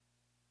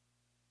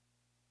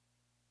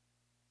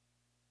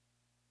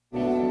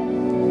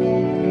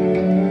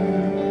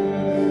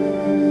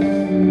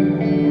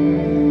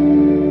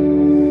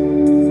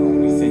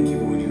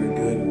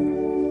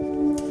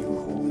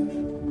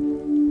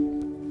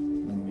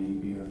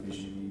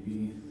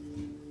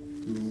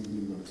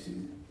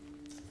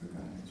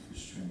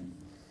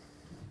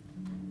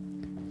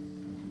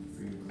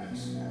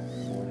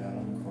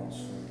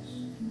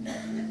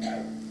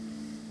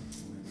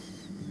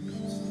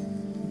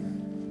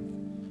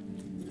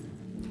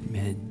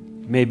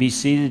May be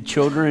seated,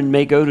 children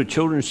may go to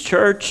children's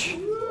church.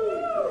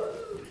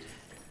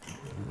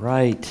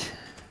 Right.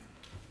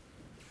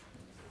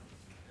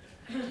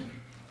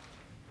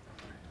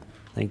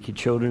 Thank you,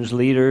 children's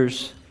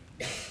leaders.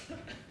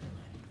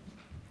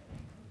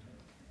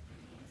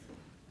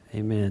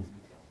 Amen.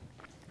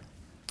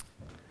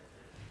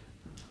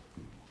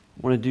 I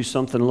want to do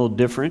something a little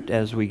different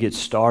as we get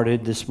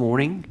started this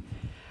morning.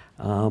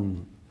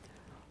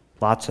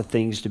 Lots of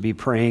things to be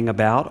praying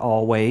about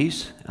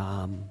always.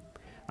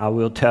 I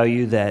will tell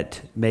you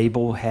that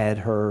Mabel had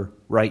her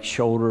right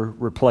shoulder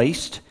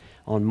replaced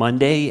on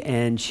Monday,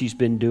 and she's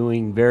been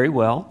doing very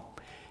well.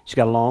 She's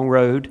got a long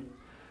road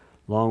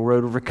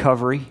of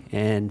recovery,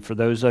 and for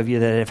those of you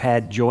that have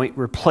had joint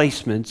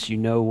replacements, you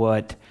know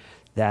what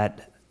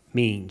that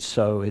means.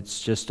 So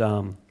it's just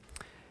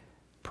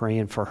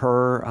praying for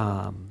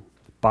her.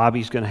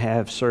 Bobby's going to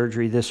have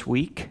surgery this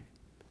week,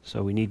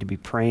 so we need to be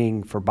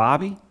praying for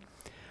Bobby.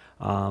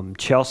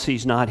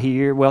 Chelsea's not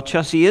here. Well,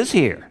 Chelsea is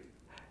here.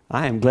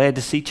 I am glad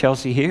to see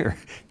Chelsea here.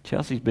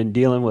 Chelsea's been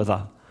dealing with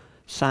a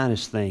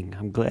sinus thing.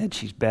 I'm glad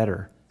she's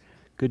better.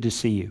 Good to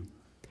see you.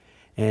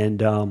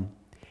 And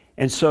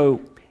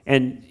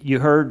you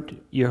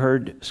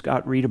heard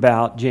Scott read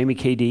about Jamie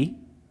KD,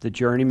 the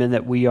journeyman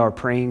that we are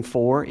praying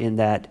for in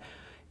that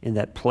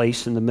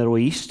place in the Middle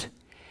East.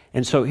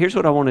 And so here's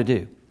what I want to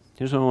do.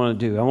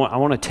 I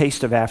want a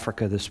taste of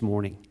Africa this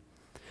morning.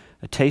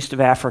 A taste of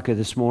Africa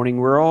this morning.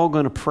 We're all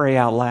going to pray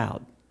out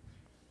loud.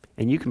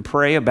 And you can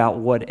pray about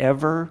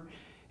whatever,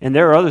 and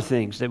there are other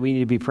things that we need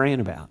to be praying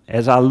about.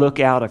 As I look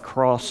out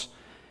across,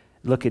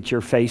 look at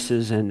your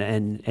faces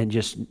and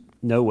just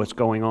know what's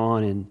going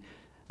on in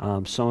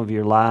some of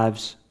your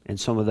lives and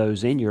some of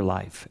those in your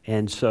life.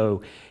 And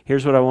so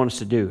here's what I want us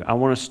to do. I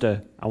want us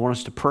to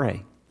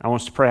pray. I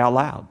want us to pray out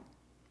loud.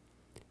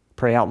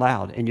 Pray out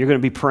loud. And you're going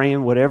to be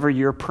praying whatever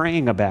you're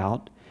praying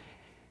about.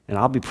 And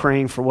I'll be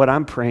praying for what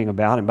I'm praying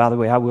about. And by the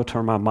way, I will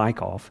turn my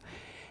mic off.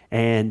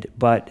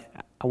 But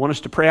I want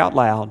us to pray out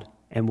loud,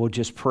 and we'll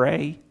just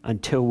pray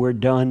until we're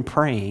done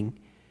praying,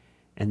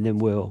 and then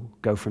we'll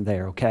go from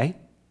there, okay?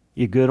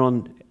 You good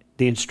on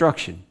the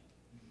instruction?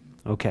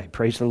 Okay,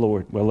 praise the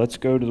Lord. Well, let's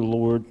go to the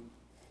Lord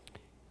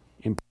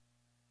in prayer.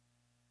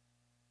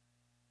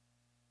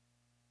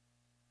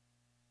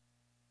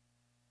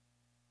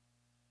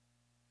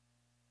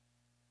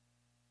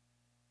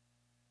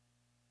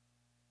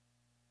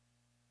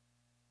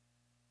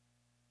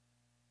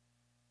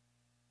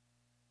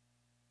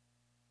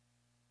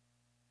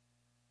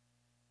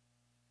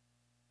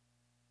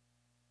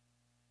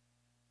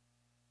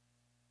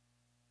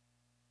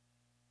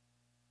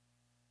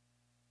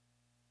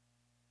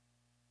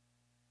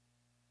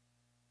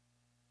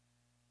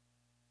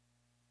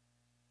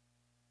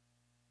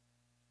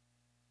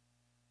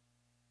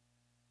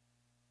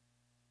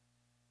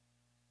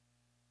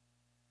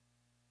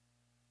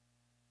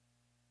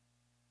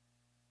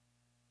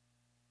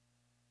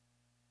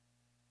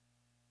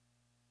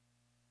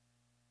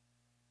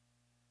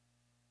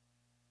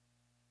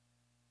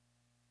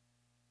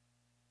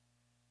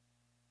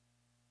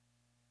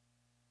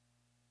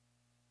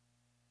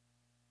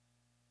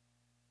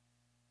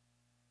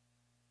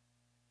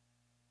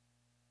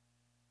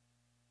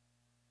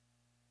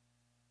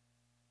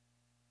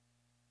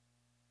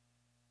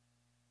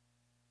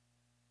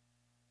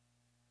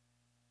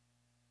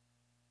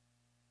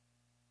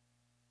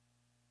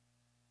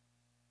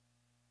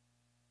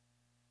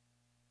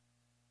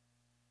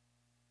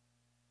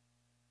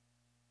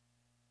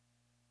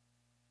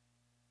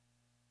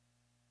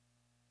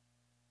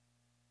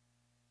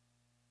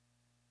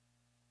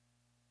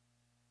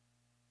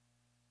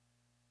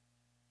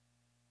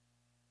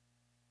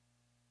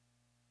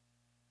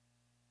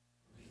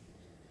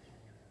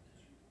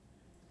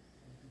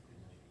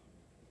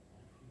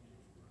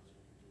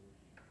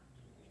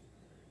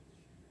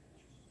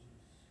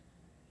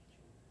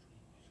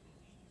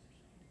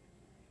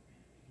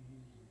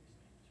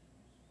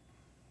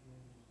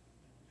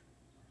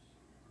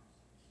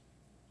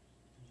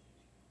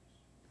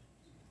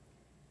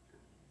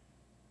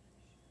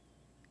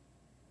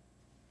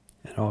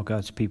 And all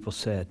God's people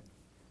said,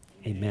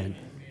 amen.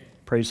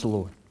 Praise the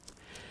Lord.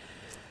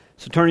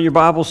 So turn your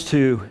Bibles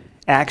to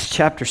Acts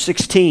chapter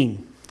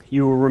 16.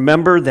 You will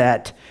remember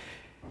that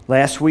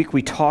last week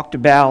we talked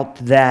about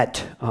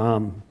that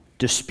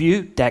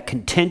dispute, that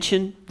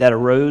contention that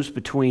arose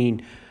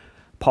between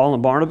Paul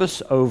and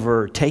Barnabas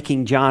over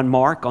taking John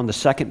Mark on the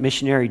second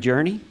missionary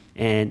journey.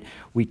 And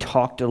we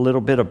talked a little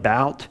bit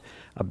about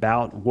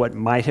what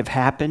might have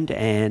happened,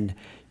 and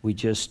we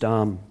just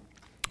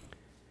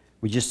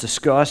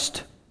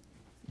discussed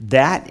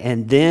that,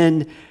 and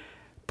then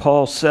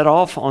Paul set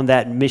off on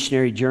that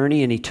missionary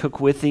journey, and he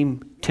took with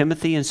him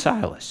Timothy and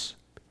Silas.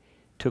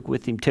 And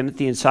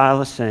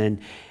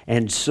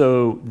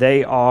so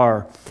they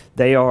are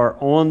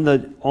on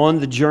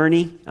the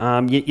journey.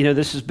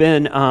 This has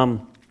been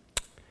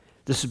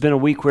a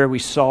week where we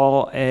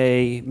saw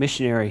a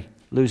missionary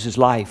lose his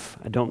life.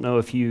 I don't know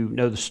if you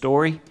know the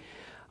story.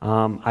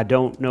 I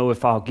don't know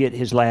if I'll get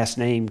his last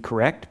name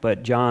correct,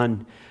 but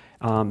John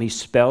He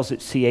spells it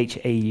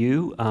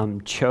Chau.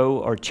 Cho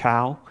or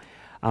Chow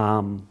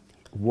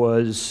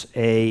was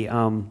a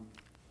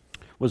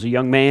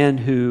young man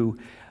who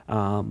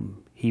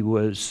he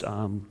was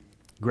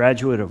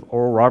graduate of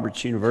Oral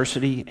Roberts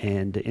University,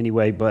 and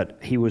anyway, but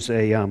he was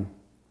a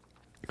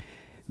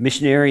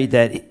missionary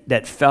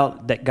that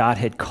felt that God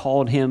had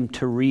called him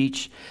to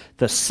reach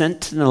the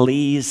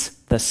Sentinelese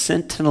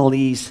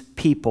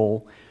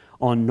people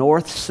on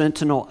North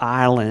Sentinel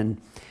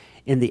Island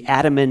in the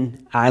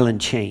Andaman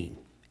Island chain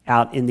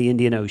out in the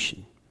Indian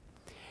Ocean.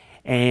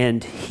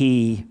 And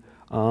he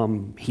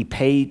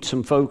paid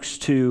some folks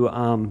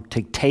to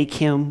take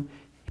him.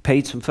 He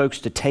paid some folks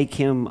to take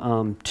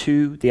him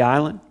to the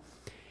island.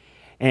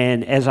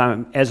 And as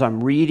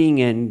I'm reading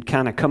and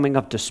kind of coming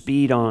up to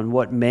speed on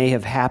what may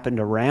have happened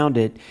around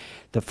it,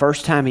 the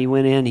first time he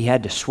went in, he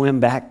had to swim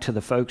back to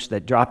the folks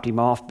that dropped him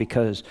off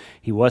because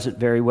he wasn't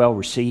very well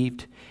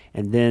received.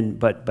 And then,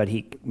 but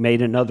he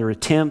made another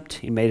attempt.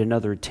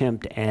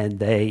 And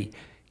they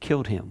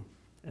killed him.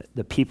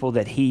 The people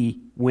that he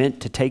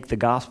went to take the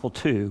gospel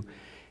to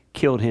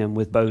killed him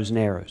with bows and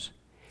arrows.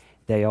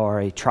 They are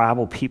a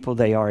tribal people.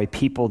 They are a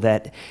people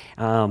that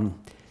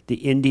the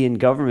Indian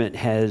government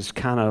has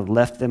kind of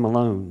left them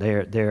alone.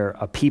 They're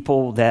a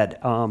people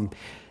that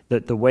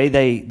the way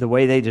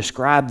they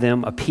describe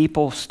them, a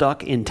people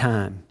stuck in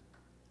time,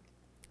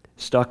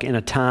 stuck in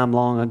a time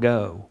long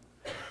ago.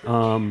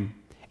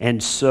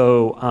 And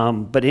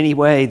so, but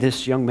anyway,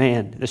 this young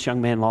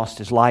man lost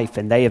his life,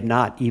 and they have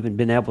not even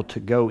been able to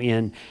go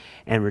in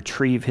and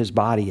retrieve his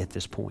body at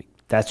this point.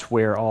 That's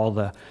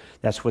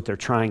what they're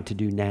trying to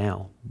do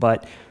now.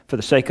 But for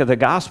the sake of the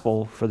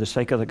gospel,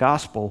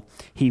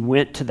 he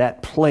went to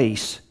that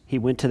place.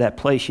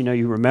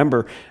 You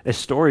remember a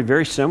story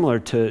very similar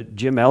to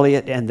Jim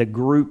Elliot and the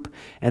group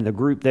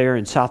there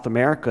in South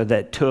America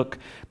that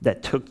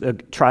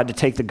tried to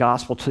take the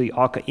gospel to the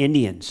Auca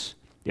Indians.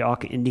 The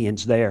Auca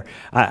Indians there.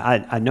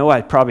 I know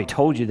I probably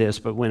told you this,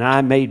 but when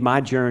I made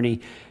my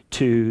journey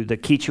to the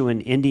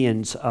Quechuan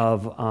Indians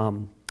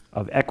of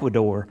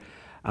Ecuador,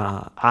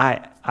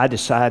 I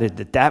decided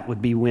that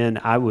would be when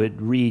I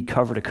would read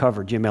cover to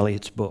cover Jim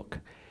Elliot's book.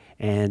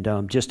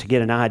 And just to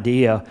get an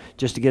idea,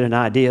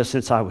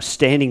 since I was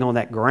standing on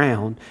that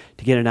ground,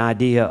 to get an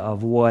idea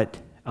of what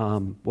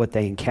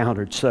they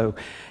encountered. So,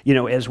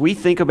 as we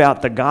think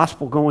about the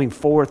gospel going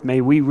forth,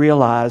 may we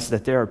realize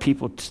that there are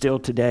people still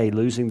today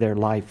losing their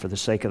life for the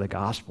sake of the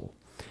gospel.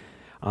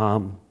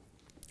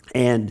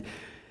 And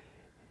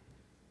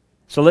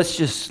so let's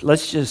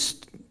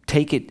just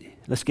take it.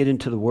 Let's get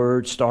into the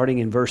word, starting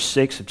in verse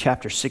 6 of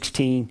chapter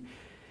 16.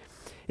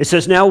 It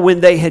says, "Now when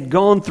they had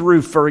gone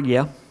through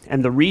Phrygia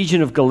and the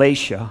region of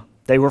Galatia,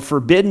 they were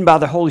forbidden by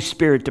the Holy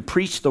Spirit to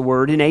preach the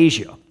word in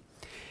Asia.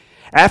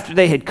 After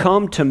they had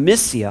come to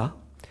Mysia,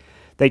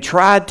 they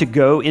tried to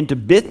go into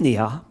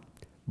Bithynia,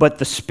 but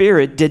the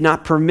Spirit did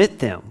not permit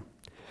them.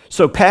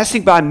 So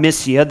passing by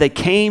Mysia, they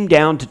came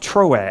down to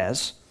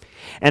Troas,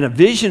 and a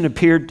vision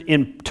appeared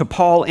to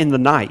Paul in the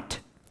night.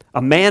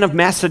 A man of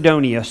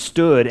Macedonia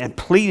stood and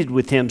pleaded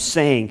with him,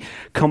 saying,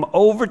 'Come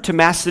over to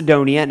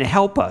Macedonia and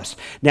help us.'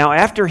 Now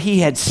after he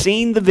had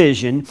seen the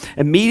vision,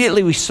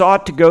 immediately we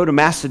sought to go to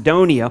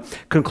Macedonia,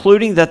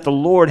 concluding that the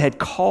Lord had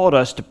called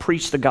us to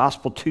preach the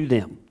gospel to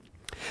them.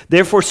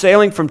 Therefore,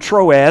 sailing from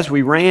Troas,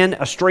 we ran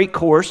a straight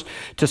course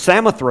to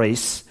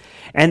Samothrace,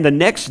 and the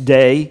next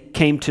day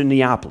came to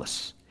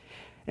Neapolis,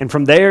 and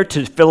from there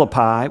to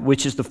Philippi,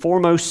 which is the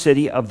foremost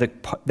city of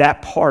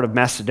that part of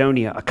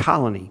Macedonia, a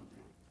colony.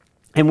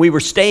 And we were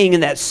staying in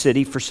that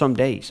city for some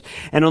days.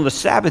 And on the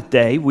Sabbath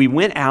day, we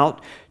went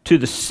out to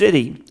the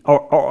city,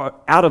 or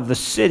out of the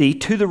city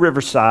to the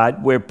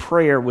riverside where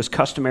prayer was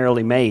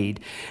customarily made.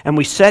 And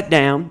we sat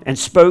down and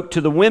spoke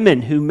to the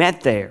women who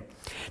met there.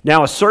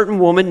 Now a certain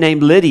woman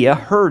named Lydia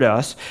heard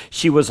us.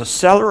 She was a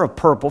seller of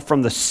purple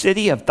from the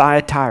city of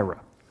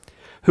Thyatira,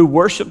 who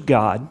worshiped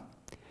God.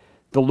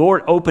 The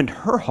Lord opened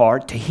her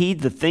heart to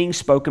heed the things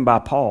spoken by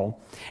Paul.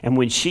 And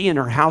when she and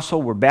her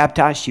household were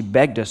baptized, she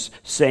begged us,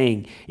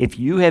 saying, 'If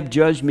you have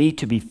judged me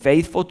to be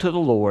faithful to the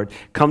Lord,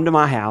 come to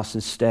my house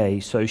and stay.'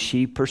 So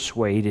she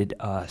persuaded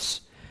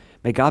us."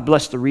 May God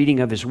bless the reading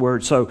of his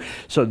word. So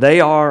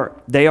they are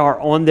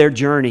on their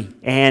journey.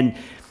 And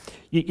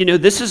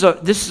this is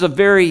a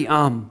very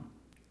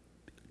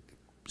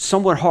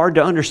somewhat hard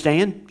to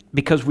understand,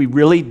 because we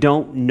really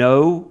don't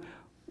know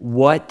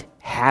what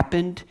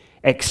happened,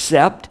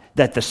 except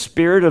that the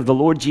Spirit of the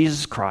Lord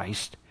Jesus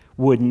Christ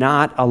would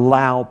not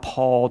allow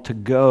Paul to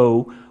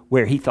go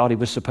where he thought he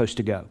was supposed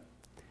to go.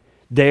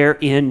 They're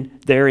in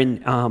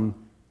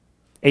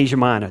Asia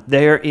Minor.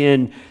 They're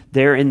in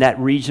that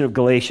region of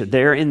Galatia.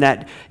 They're in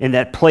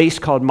that place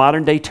called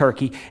modern-day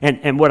Turkey.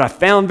 And what I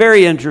found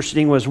very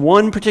interesting was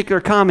one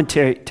particular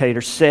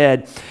commentator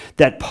said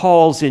that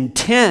Paul's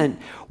intent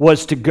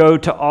was to go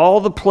to all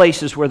the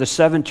places where the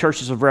 7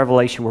 churches of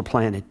Revelation were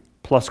planted,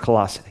 plus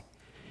Colossae.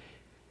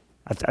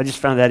 I just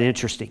found that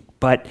interesting.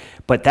 But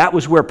that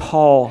was where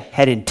Paul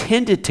had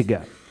intended to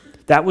go.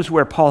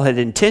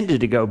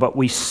 But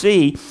we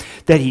see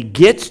that he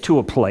gets to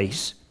a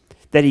place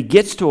that he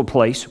gets to a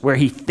place where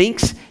he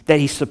thinks that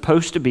he's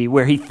supposed to be,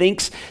 where he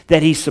thinks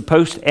that he's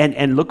supposed to,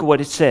 and look at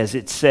what it says.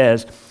 It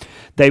says,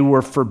 they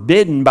were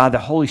forbidden by the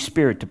Holy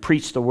Spirit to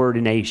preach the word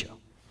in Asia,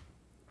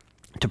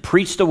 to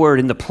preach the word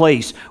in the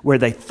place where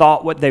they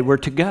thought what they were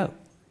to go.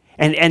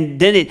 And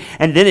then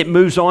it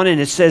moves on,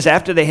 and it says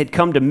after they had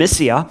come to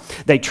Mysia,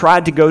 they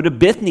tried to go to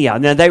Bithynia.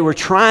 Now they were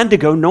trying to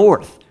go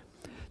north.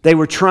 They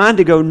were trying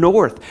to go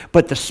north,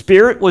 but the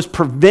Spirit was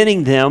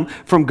preventing them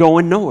from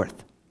going north.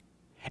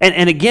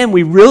 And again,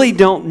 we really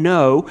don't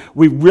know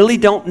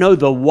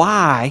the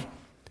why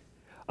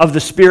of the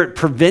Spirit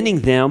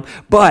preventing them,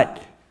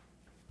 but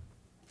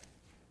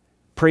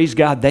praise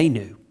God, they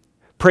knew.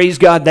 Praise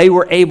God, they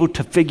were able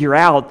to figure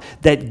out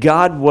that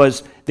God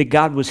was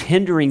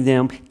hindering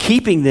them,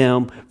 keeping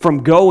them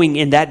from going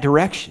in that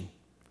direction.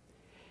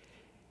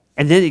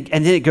 And then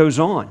it goes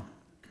on.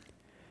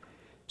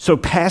 So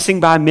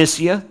passing by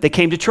Mysia, they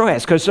came to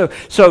Troas.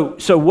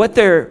 So what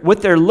they're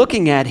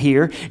looking at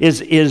here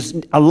is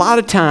a lot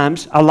of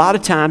times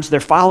they're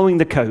following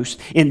the coast.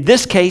 In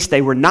this case,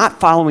 they were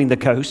not following the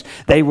coast.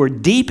 They were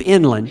deep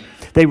inland.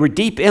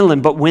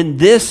 But when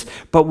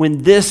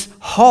this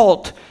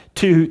halt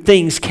to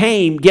things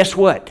came, guess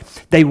what?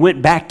 They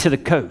went back to the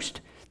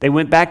coast. They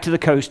went back to the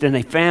coast, and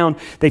they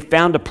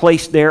found a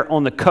place there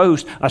on the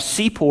coast, a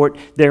seaport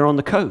there on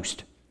the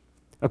coast.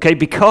 Okay,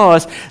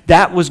 because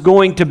that was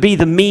going to be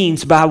the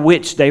means by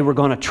which they were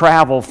going to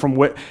travel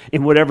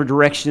in whatever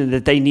direction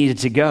that they needed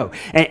to go.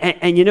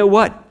 And you know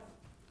what?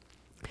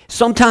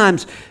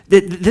 Sometimes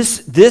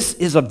this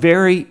is a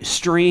very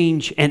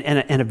strange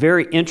and a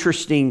very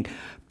interesting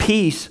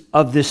piece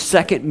of this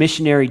second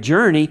missionary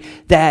journey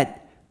that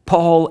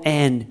Paul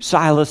and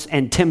Silas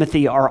and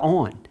Timothy are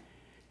on.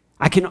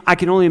 I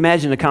can only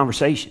imagine the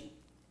conversation.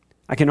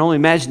 I can only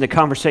imagine the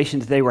conversation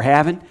that they were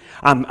having.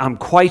 I'm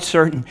quite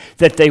certain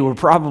that they were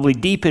probably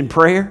deep in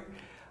prayer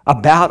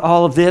about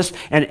all of this.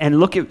 And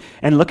look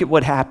at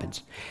what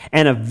happens.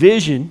 And a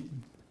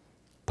vision.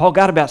 Paul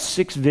got about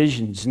 6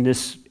 visions in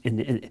this.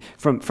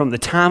 From the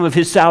time of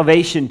his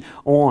salvation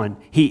on,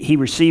 he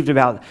received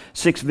about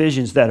 6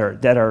 visions that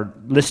are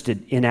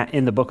listed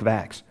in the book of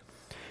Acts.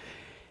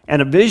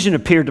 And a vision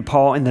appeared to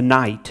Paul in the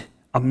night.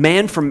 A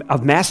man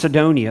of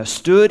Macedonia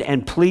stood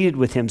and pleaded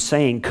with him,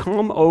 saying,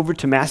 "Come over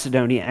to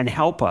Macedonia and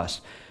help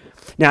us."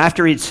 Now,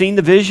 after he had seen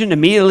the vision,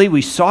 immediately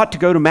we sought to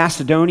go to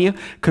Macedonia,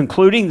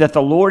 concluding that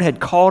the Lord had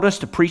called us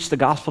to preach the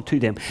gospel to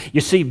them.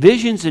 You see,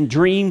 visions and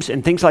dreams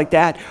and things like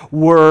that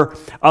were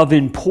of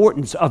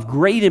importance, of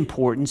great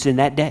importance in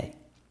that day.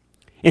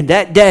 In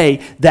that day,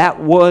 that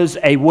was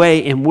a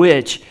way in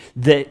which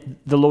the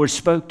Lord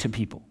spoke to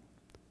people.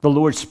 The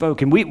Lord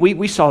spoke, and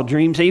we saw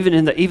dreams even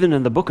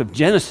in the book of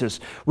Genesis.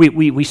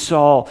 We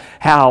saw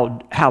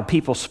how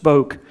people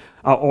spoke,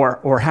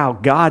 or how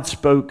God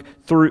spoke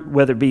through,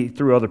 whether it be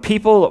through other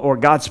people or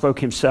God spoke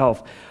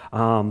Himself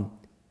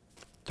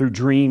through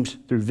dreams,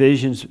 through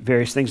visions,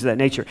 various things of that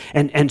nature.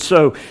 And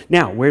so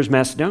now, where's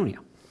Macedonia?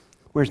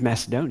 Where's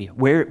Macedonia?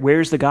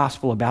 Where's the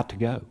gospel about to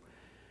go?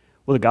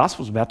 Well, the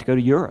gospel's about to go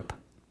to Europe.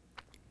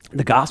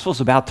 The gospel's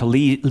about to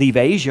leave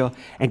Asia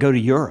and go to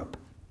Europe.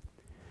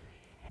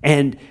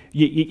 And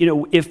you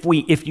know,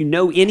 if you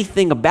know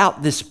anything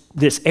about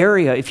this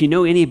area, if you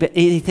know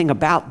anything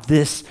about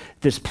this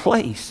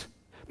place,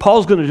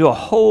 Paul's going to do a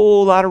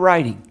whole lot of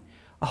writing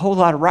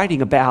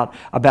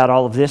about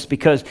all of this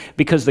because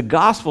the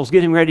gospel's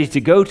getting ready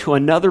to go to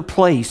another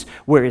place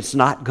where it's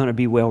not going to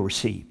be well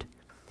received.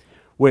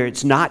 And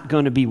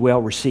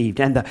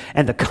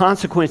the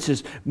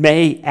consequences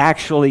may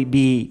actually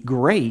be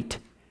great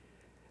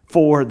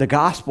for the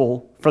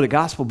gospel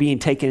being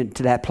taken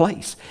to that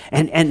place.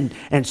 And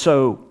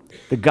so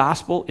the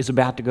gospel is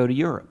about to go to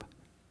Europe.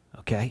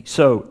 Okay?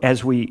 So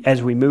as we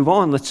move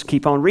on, let's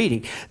keep on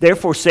reading.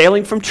 Therefore,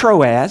 sailing from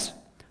Troas,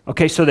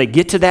 okay, so they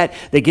get to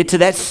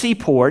that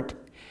seaport,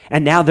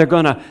 and now they're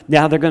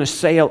gonna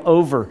sail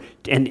over,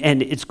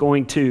 and it's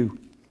going to.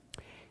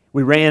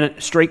 We ran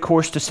a straight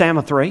course to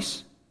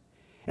Samothrace,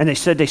 and they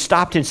said they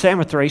stopped in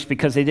Samothrace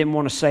because they didn't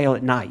want to sail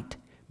at night,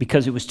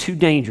 because it was too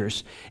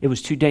dangerous. It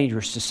was too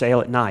dangerous to sail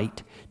at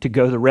night to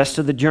go the rest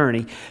of the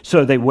journey.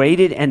 So they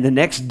waited, and the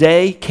next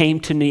day came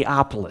to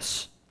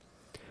Neapolis,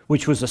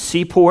 which was a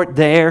seaport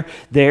there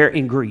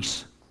in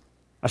Greece.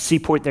 A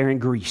seaport there in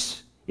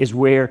Greece is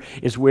where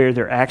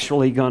they're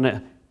actually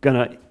gonna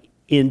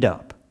end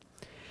up.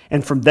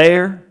 And from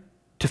there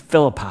to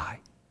Philippi.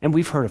 And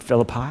we've heard of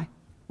Philippi.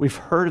 We've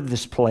heard of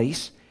this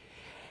place.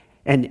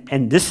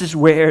 And this is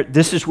where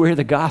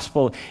the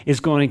gospel is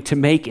going to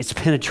make its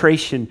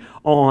penetration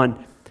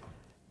on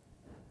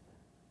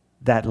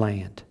that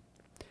land,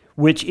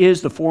 which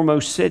is the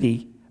foremost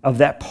city of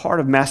that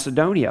part of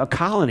Macedonia, a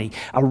colony,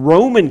 a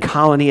Roman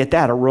colony at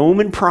that, a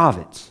Roman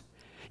province.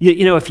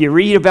 You know, if you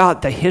read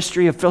about the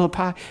history of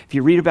Philippi,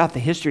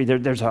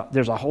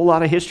 there's a whole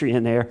lot of history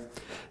in there.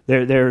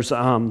 There's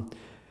a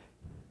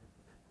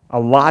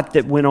lot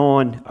that went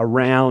on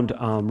around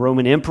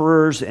Roman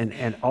emperors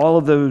and all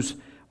of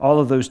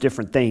those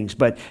different things.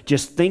 But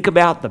just think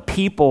about the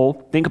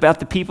people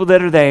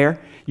that are there.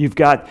 You've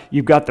got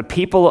the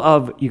people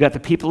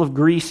of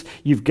Greece.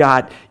 You've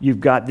got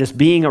this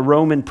being a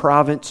Roman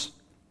province.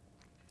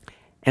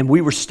 And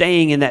we were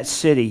staying in that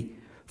city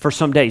for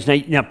some days.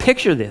 Now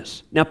picture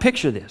this.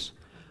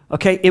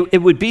 Okay,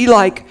 it would be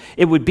like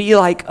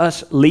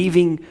us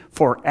leaving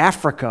for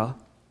Africa,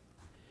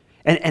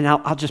 and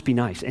I'll just be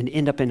nice, and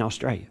end up in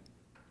Australia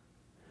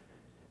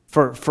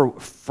for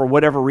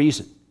whatever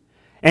reason.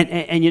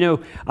 And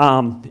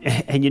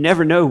you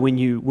never know when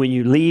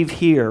you leave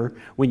here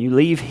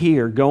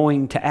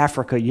going to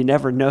Africa, you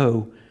never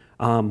know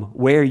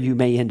where you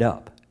may end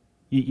up.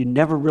 You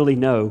never really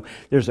know.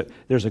 There's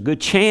a good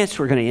chance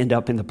we're going to end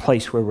up in the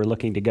place where we're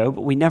looking to go,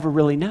 but we never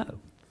really know.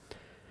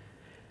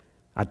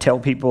 I tell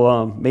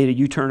people, made a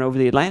U-turn over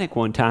the Atlantic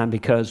one time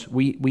because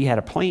we had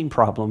a plane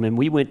problem, and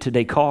we went to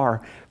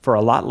Dakar for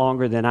a lot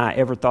longer than I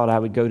ever thought I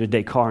would go to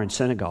Dakar in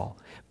Senegal.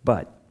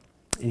 But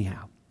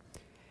anyhow,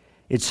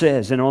 it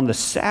says, and on the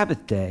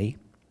Sabbath day,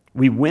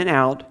 we went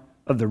out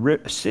of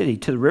the city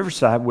to the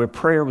riverside where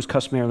prayer was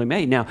customarily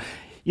made. Now,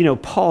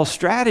 Paul's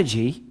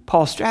strategy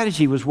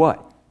was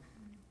what?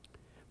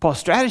 Paul's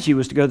strategy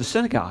was to go to the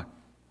synagogue,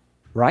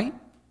 right?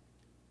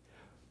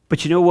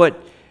 But you know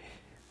what?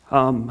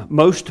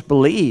 Most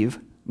believe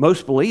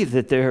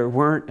that there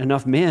weren't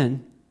enough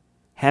men.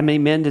 How many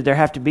men did there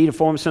have to be to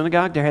form a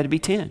synagogue? There had to be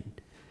 10.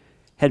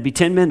 Had to be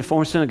 10 men to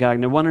form a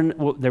synagogue. And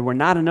there were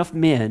not enough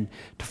men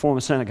to form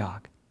a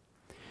synagogue.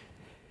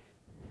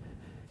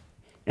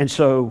 And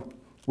so,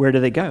 where do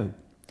they go?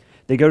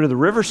 They go to the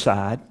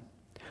riverside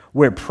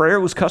where prayer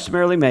was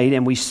customarily made,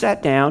 and we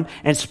sat down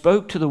and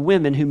spoke to the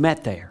women who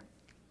met there.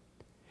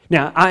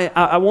 Now,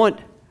 I want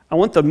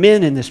the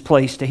men in this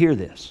place to hear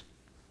this.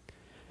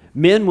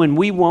 Men, when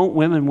we won't,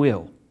 women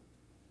will.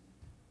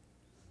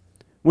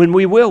 When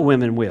we will,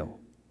 women will.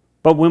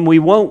 But when we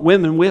won't,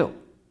 women will.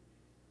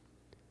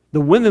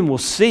 The women will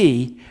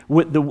see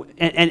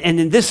and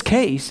in this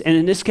case,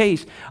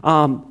 the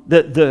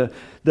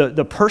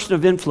person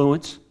of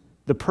influence,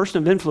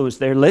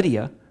 there,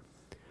 Lydia,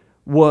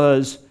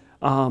 was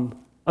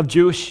of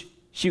Jewish.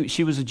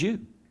 She was a Jew,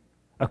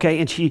 okay,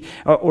 and she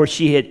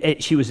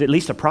was at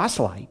least a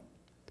proselyte.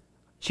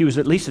 She was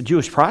at least a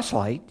Jewish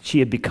proselyte. She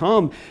had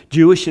become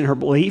Jewish in her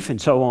belief and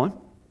so on.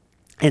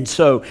 And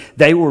so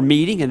they were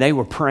meeting and they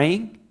were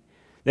praying.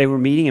 They were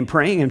meeting and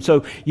praying. And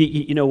so,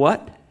 you know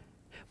what?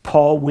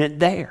 Paul went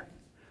there.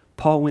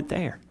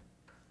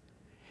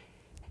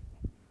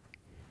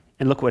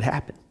 And look what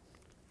happened.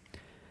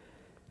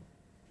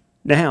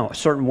 Now, a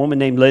certain woman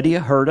named Lydia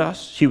heard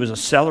us. She was a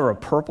seller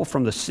of purple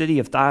from the city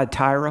of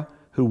Thyatira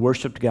who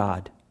worshiped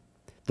God.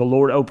 The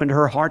Lord opened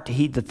her heart to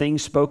heed the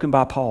things spoken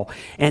by Paul.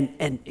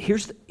 And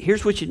here's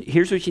what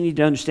you need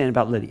to understand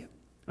about Lydia.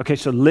 Okay,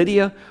 so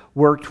Lydia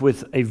worked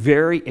with a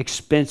very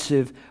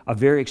expensive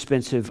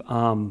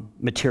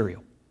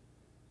material,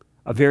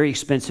 a very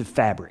expensive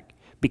fabric,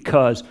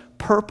 because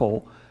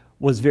purple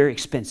was very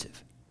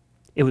expensive.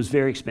 It was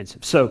very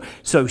expensive. So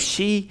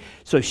she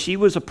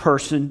was a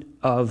person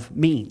of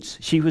means.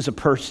 She was a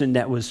person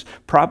that was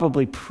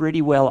probably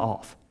pretty well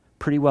off.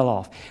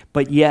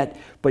 But yet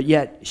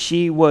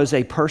she was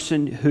a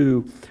person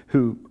who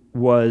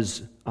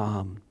was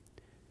on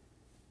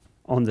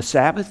the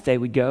Sabbath they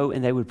would go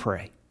and they would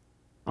pray.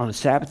 On the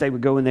Sabbath they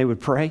would go and they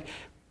would pray.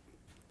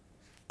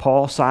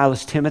 Paul,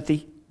 Silas,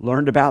 Timothy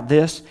learned about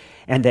this,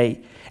 and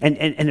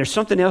there's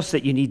something else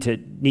that you need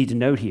to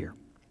note here.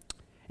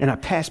 And I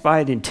passed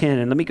by it in 10,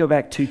 and let me go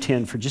back to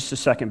 10 for just a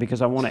second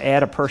because I want to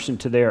add a person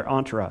to their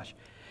entourage.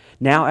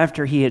 Now,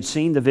 after he had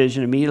seen the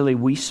vision, immediately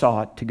we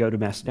sought to go to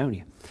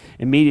Macedonia.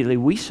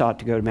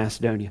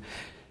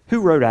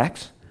 Who wrote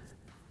Acts?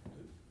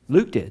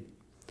 Luke did.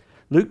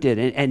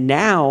 And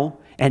now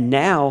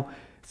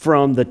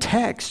from the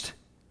text,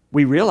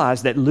 we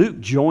realize that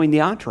Luke joined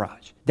the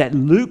entourage, that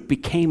Luke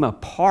became a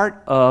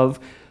part of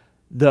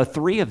the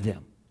three of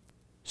them.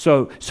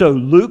 So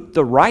Luke,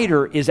 the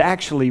writer, is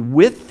actually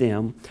with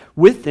them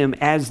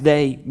as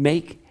they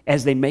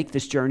make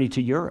this journey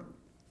to Europe.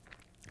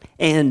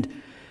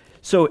 And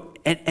so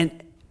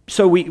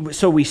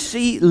we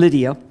see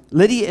Lydia.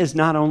 Lydia is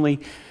not only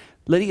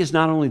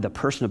the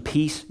person of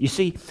peace. You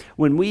see,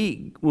 when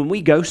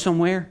we go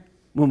somewhere,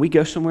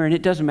 and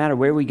it doesn't matter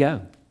where we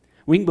go,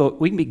 we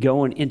can be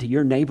going into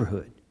your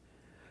neighborhood.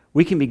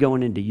 We can be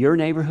going into your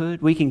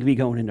neighborhood. We can be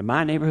going into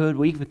my neighborhood.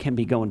 We can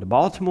be going to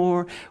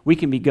Baltimore. We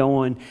can be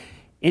going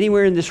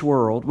anywhere in this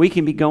world. We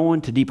can be going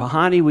to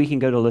Deepahani. We can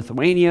go to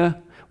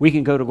Lithuania. We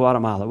can go to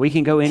Guatemala. We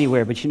can go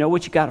anywhere. But you know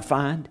what you got to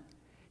find?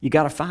 You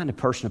got to find a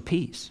person of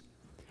peace.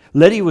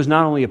 Lydia was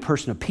not only a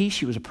person of peace,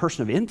 she was a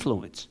person of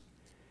influence.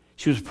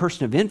 She was a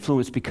person of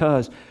influence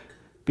because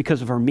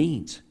of her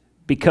means.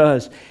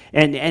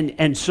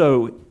 And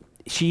so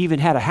she even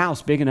had a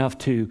house big enough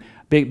to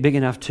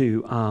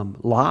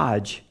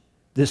lodge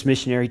this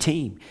missionary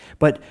team.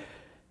 But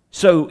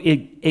so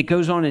it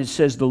goes on and it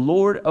says, the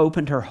Lord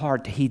opened her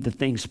heart to heed the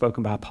things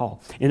spoken by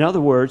Paul. In other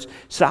words,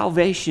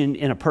 salvation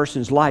in a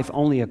person's life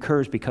only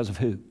occurs because of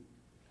who?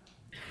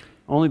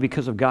 Only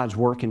because of God's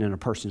working in a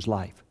person's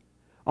life.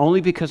 Only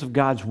because of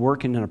God's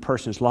working in a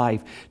person's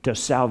life does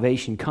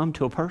salvation come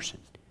to a person.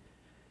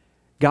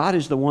 God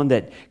is the one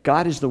that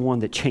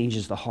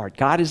changes the heart.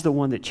 God is the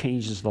one that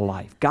changes the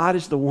life. God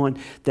is the one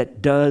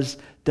that does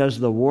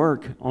the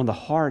work on the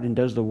heart and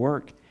does the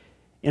work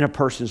in a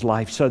person's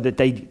life so that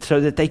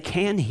they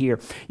can hear,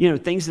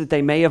 things that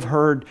they may have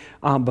heard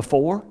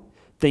before,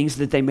 things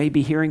that they may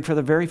be hearing for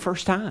the very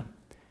first time.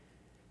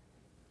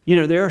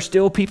 There are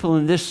still people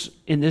in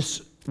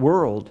this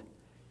world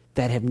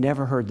that have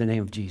never heard the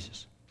name of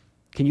Jesus.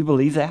 Can you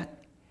believe that?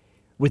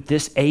 With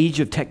this age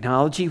of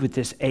technology, with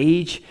this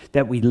age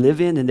that we live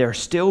in, and there are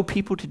still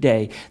people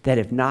today that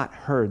have not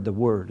heard the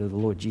word of the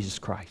Lord Jesus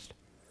Christ.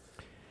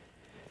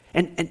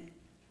 And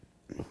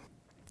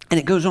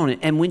it goes on.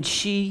 And when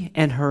she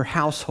and her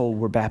household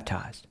were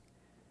baptized,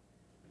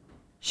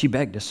 she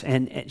begged us.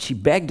 And she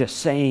begged us,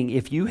 saying,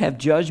 if you have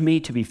judged me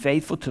to be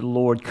faithful to the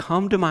Lord,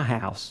 come to my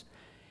house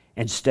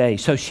and stay.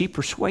 So she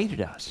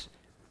persuaded us.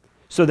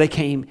 So they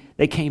came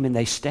and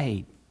they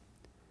stayed.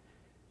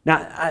 Now,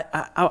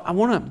 I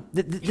want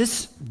to,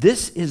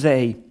 this is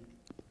a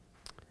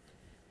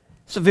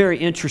very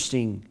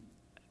interesting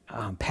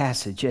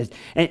passage.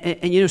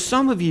 And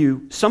some of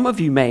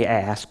you may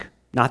ask,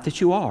 not that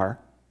you are,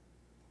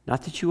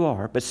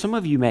 but some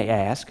of you may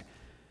ask,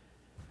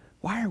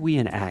 why are we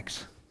in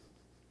Acts?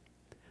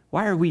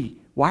 Why are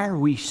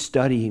we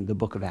studying the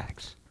book of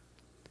Acts?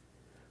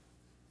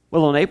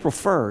 Well, on April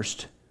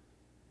 1st,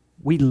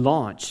 we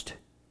launched,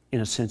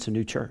 in a sense, a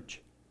new church.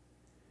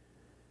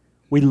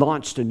 We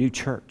launched a new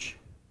church.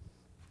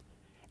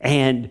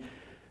 And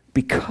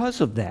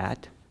because of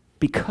that,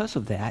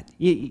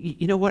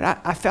 you know what?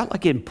 I felt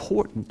like it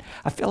important.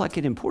 I felt like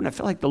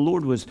the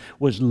Lord was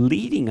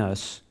leading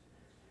us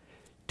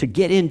to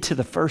get into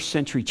the first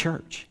century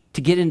church,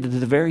 to get into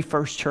the very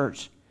first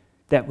church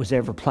that was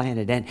ever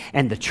planted,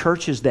 and the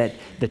churches that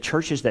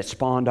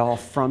spawned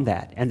off from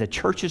that, and the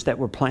churches that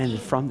were planted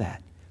from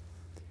that.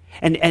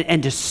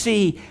 And to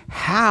see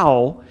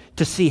how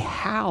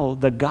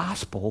the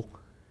gospel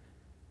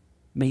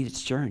made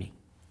its journey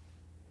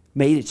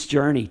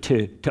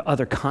to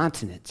other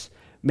continents,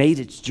 made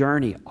its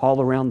journey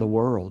all around the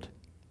world.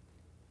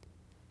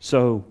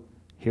 So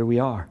here we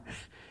are.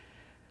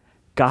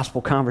 Gospel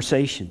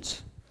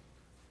Conversations.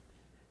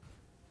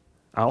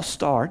 I'll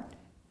start.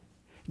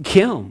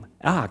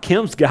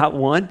 Kim's got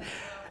one.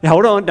 Now,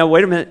 hold on. No,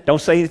 wait a minute.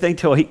 Don't say anything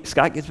till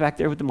Scott gets back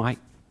there with the mic.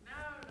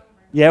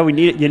 Yeah, we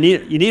need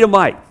it. You need a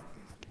mic.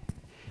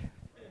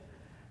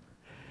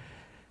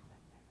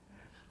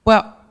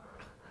 Well,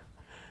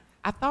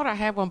 I thought I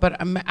had one, but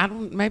I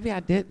don't. Maybe I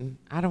didn't.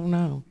 I don't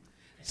know.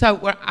 So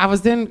I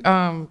was in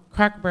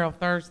Cracker Barrel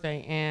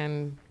Thursday,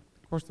 and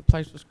of course the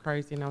place was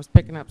crazy, and I was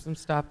picking up some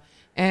stuff,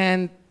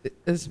 and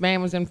this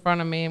man was in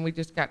front of me, and we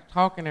just got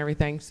talking and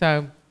everything.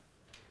 So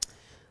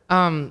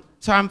I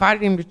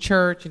invited him to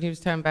church, and he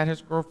was telling me about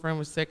his girlfriend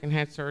was sick and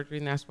had surgery,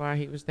 and that's why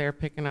he was there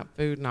picking up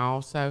food and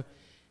all.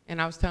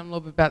 And I was telling him a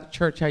little bit about the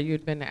church, how you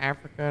had been to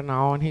Africa and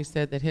all, and he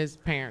said that his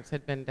parents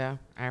had been to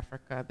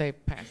Africa. They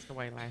passed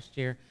away last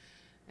year.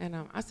 And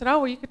I said, oh,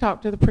 well, you could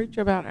talk to the preacher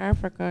about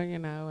Africa,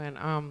 And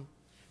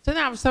so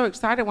then I was so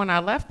excited when I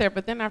left there,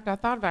 but then after I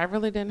thought about it, I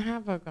really didn't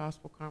have a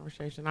gospel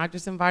conversation. I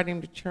just invited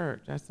him to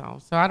church, that's all.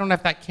 So I don't know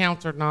if that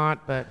counts or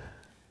not, but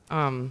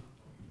and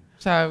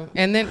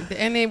then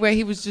anyway,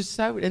 he was just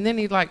so, and then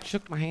he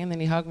shook my hand,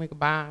 and he hugged me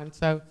goodbye. And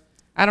so,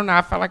 I don't know,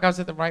 I felt like I was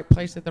at the right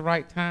place at the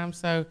right time.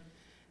 So,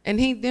 and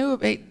he knew,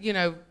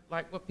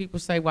 like what people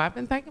say, well, I've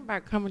been thinking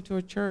about coming to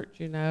a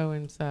church,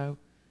 and so,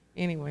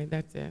 anyway,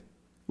 that's it.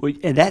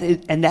 And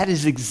that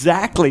is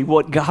exactly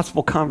what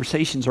gospel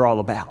conversations are all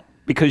about.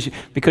 Because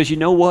you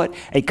know what?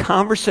 A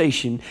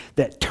conversation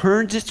that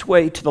turns its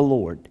way to the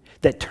Lord.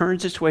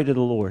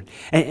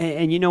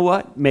 And you know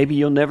what? Maybe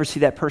you'll never see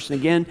that person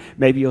again.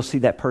 Maybe you'll see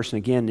that person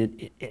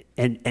again.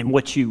 And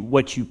what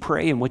you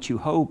pray and what you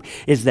hope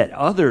is that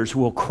others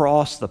will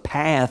cross the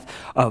path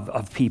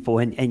of people.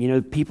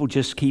 And people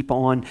just keep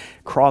on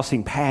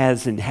crossing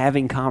paths and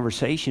having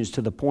conversations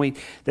to the point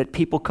that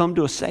people come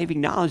to a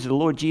saving knowledge of the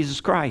Lord Jesus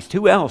Christ.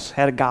 Who else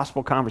had a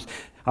gospel conversation?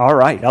 All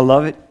right, I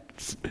love it.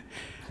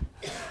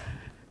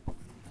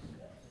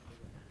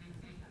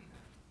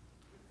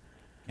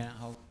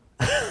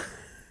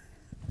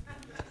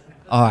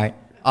 All right.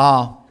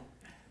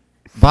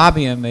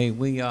 Bobby and me,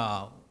 we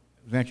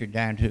ventured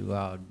down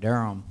to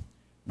Durham,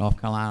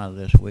 North Carolina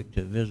this week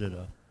to visit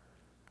a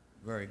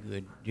very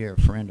good, dear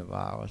friend of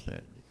ours.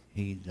 That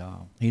he's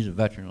a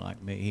veteran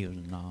like me. He was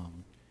a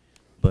non.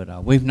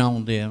 But we've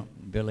known them,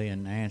 Billy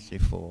and Nancy,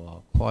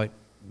 for quite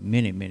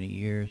many, many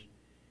years.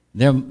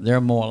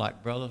 They're more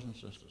like brothers and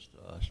sisters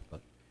to us,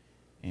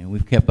 and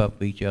we've kept up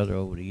with each other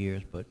over the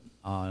years. But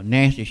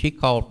Nancy, she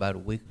called about a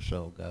week or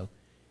so ago,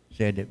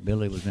 said that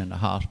Billy was in the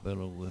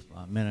hospital with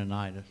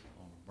meningitis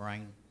on the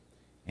brain,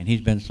 and he's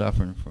been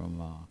suffering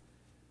from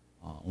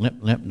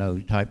lymph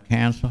node type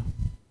cancer,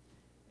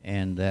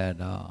 and that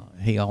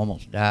he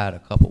almost died a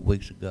couple of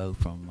weeks ago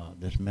from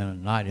this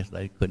meningitis.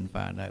 They couldn't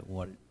find out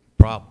what the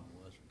problem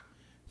was.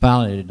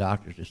 Finally, the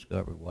doctors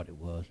discovered what it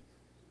was.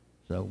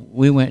 So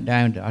we went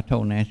down to, I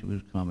told Nancy we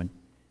was coming,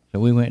 so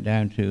we went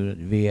down to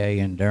the VA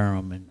in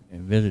Durham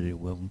and visited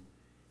with them.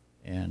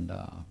 And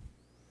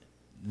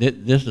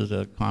this is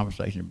a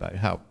conversation about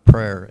how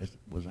prayer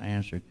was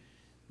answered.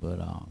 But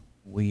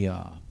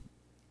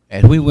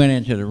as we went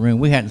into the room,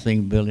 we hadn't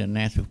seen Billy and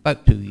Nancy for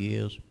about 2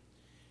 years.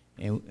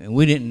 And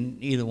we didn't,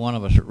 either one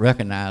of us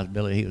recognize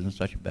Billy. He was in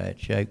such a bad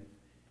shape.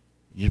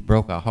 It just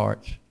broke our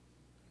hearts.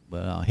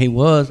 But he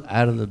was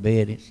out of the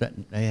bed.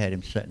 They had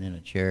him sitting in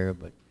a chair.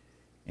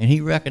 And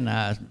he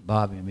recognized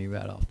Bobby and me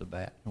right off the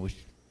bat, which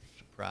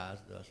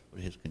surprised us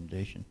with his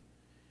condition.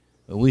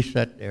 But we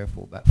sat there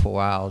for about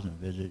 4 hours and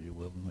visited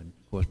with him. And,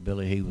 of course,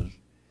 Billy, he was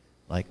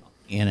like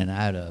in and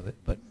out of it.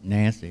 But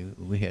Nancy,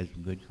 we had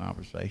some good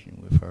conversation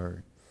with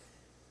her.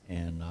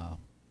 And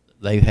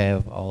they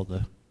have all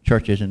the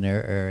churches in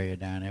their area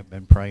down there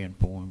been praying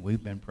for him.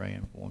 We've been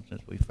praying for him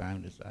since we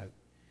found this out.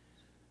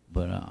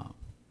 But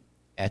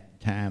at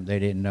the time, they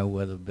didn't know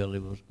whether Billy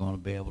was going to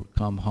be able to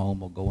come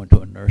home or go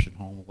into a nursing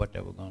home or what they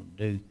were going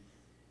to do.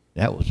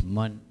 That was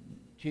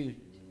Tuesday.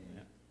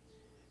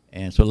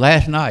 And so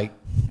last night,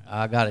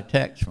 I got a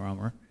text from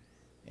her,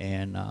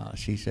 and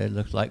she said,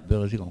 looks like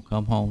Billy's going to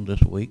come home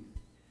this week,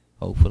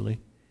 hopefully.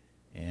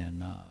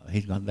 And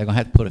they're going to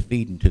have to put a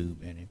feeding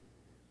tube in him.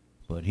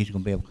 But he's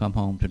going to be able to come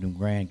home to them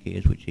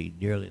grandkids, which he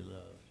dearly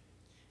loves.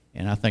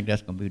 And I think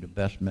that's going to be the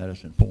best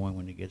medicine for him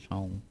when he gets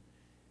home.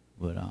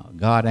 But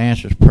God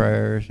answers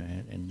prayers,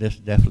 and this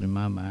definitely in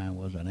my mind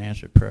was an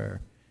answered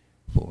prayer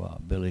for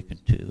Billy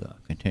to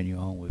continue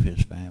on with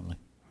his family.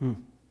 So,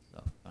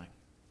 thank you.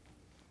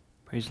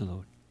 Praise the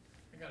Lord.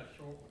 I got a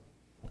short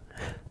one.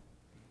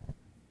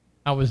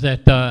 I was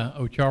at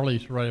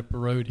O'Charlie's right up the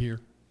road here,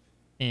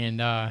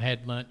 and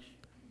had lunch.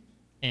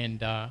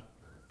 And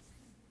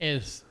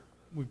as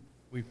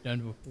we've done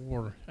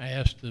before, I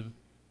asked the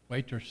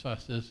waitress, I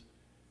says,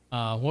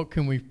 what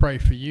can we pray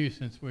for you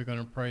since we're going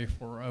to pray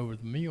for over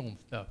the meal and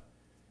stuff?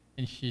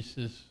 And she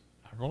says,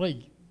 I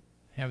really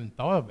haven't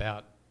thought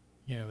about,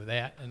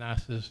 that. And I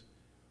says,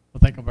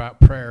 well, think about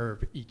prayer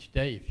each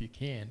day if you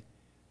can.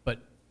 But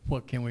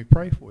what can we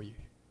pray for you?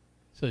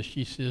 So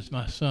she says,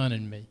 my son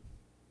and me.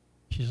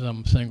 She says,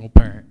 I'm a single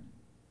parent.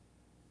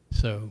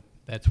 So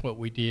that's what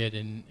we did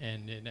in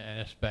an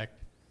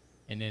aspect.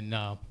 And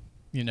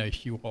then,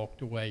 she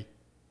walked away.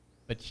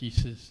 But she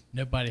says,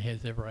 nobody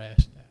has ever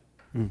asked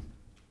that.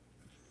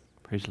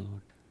 Praise the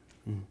Lord.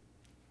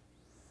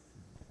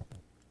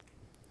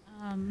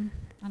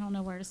 I don't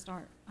know where to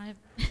start. I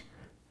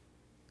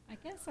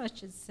guess I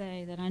should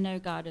say that I know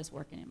God is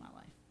working in my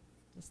life,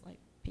 just like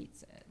Pete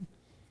said,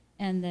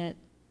 and that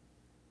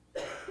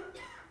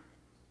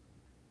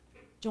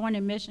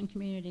joining Mission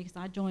Community, because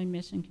I joined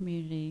Mission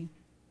Community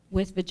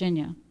with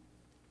Virginia,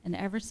 and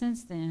ever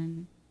since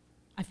then,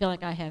 I feel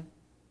like I have.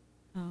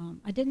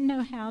 I didn't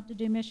know how to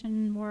do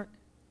mission work,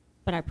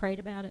 but I prayed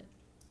about it.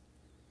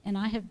 And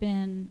I have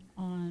been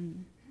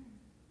on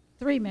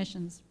 3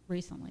 missions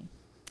recently.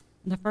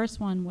 And the first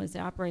one was the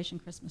Operation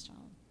Christmas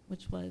Child,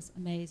 which was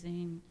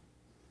amazing.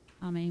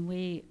 I mean,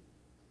 we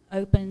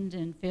opened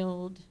and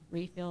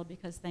refilled,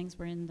 because things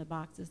were in the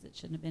boxes that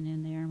shouldn't have been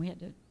in there, and we had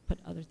to put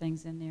other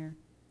things in there.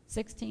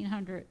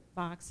 1,600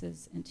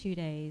 boxes in 2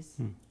 days.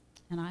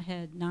 And I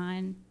had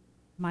 9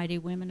 mighty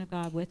women of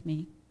God with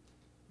me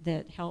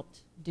that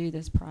helped do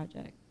this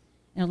project.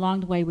 And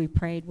along the way, we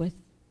prayed when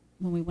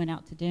we went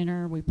out to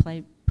dinner, we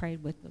prayed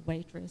with the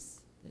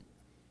waitress.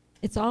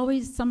 It's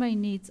always,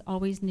 somebody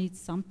always needs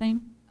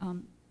something. I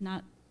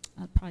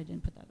probably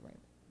didn't put that the right way,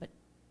 but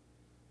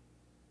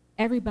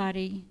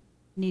everybody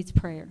needs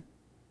prayer.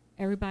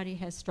 Everybody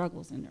has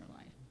struggles in their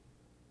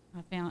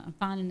life. I'm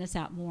finding this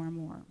out more and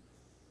more.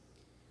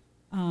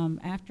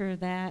 After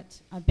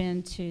that, I've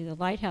been to the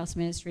Lighthouse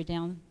Ministry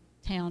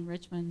downtown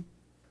Richmond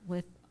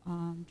with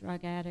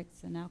drug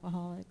addicts and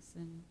alcoholics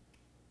and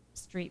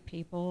street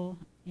people,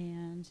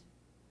 and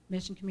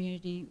Mission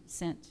Community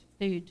sent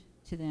food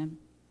to them,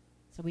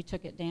 so we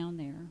took it down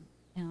there.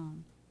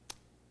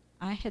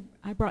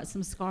 I brought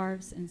some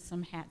scarves and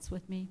some hats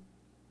with me,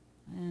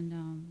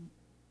 and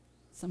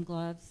some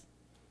gloves.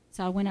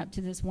 So I went up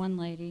to this one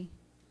lady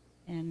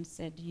and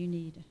said, do you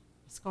need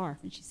a scarf?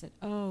 And she said,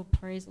 oh,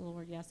 praise the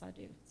Lord, yes, I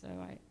do. So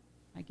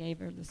I gave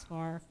her the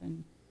scarf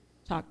and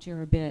talked to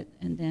her a bit,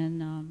 and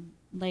then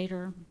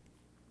later,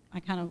 I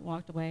kind of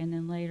walked away, and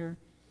then later,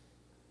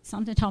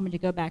 something told me to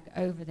go back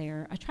over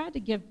there. I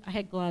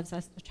had gloves.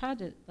 I tried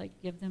to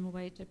give them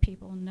away to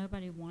people, and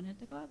nobody wanted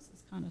the gloves.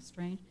 It's kind of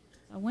strange.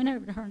 So I went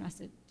over to her and I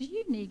said, do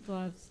you need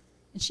gloves?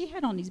 And she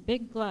had on these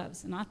big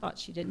gloves, and I thought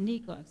she didn't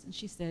need gloves. And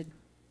she said,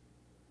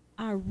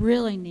 I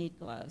really need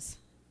gloves.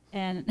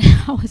 And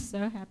I was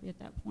so happy at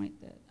that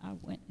point that I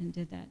went and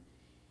did that.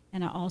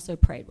 And I also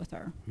prayed with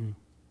her.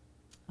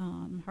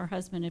 Her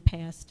husband had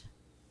passed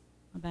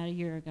about a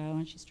year ago,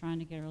 and she's trying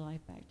to get her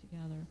life back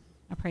together.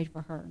 I prayed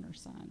for her and her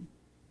son.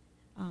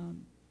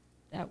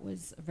 That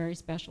was a very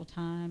special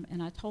time,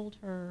 and I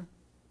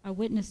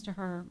witnessed to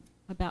her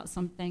about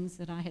some things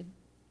that I had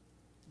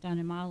done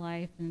in my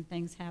life, and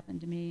things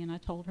happened to me, and I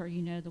told her,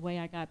 the way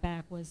I got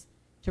back was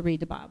to read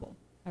the Bible.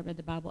 I read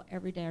the Bible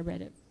every day. I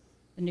read it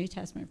the New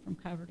Testament from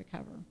cover to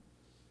cover.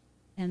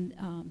 And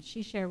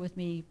she shared with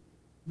me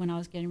when I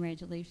was getting ready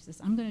to leave, she says,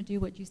 I'm going to do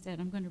what you said.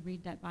 I'm going to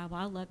read that Bible.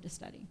 I love to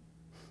study.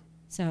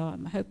 So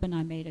I'm hoping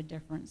I made a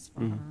difference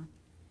for her.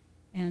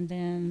 And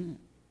then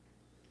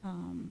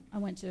I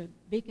went to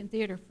Beacon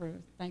Theater for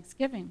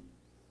Thanksgiving.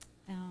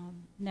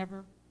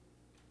 Never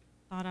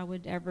thought I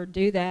would ever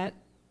do that.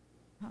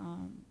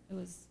 It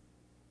was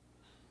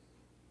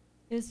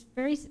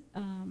very,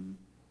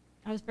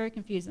 I was very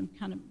confused and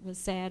kind of was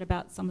sad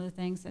about some of the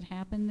things that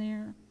happened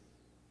there.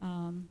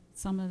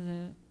 Some of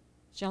the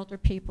shelter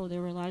people,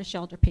 there were a lot of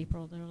shelter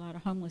people, there were a lot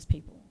of homeless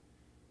people.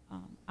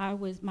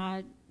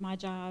 My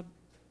job,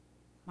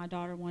 my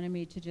daughter wanted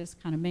me to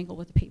just kind of mingle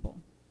with the people,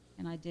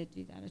 and I did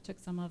do that. I took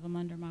some of them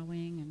under my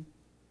wing,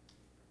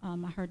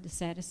 and I heard the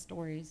saddest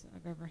stories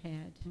I've ever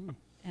had.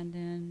 And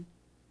then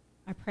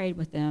I prayed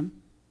with them.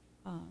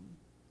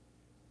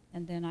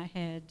 And then I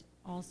had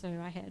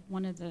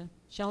one of the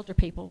shelter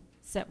people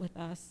sit with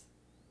us.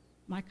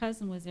 My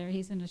cousin was there.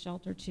 He's in a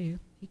shelter too.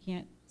 He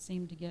can't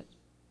seem to get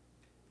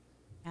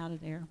out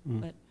of there,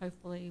 but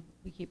hopefully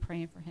we keep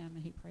praying for him,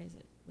 and he prays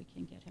that we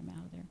can get him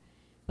out of there.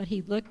 But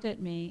he looked at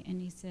me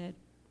and he said,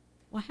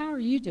 well, how are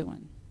you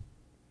doing?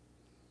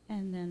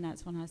 And then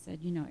that's when I said,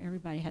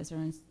 everybody has their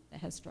own,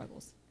 has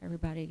struggles.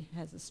 Everybody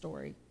has a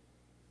story.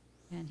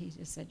 And he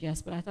just said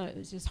yes, but I thought it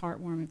was just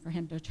heartwarming for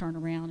him to turn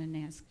around and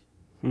ask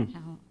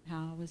how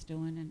I was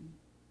doing, and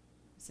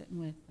sitting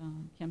with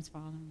Kim's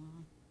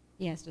father-in-law.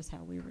 He asked us how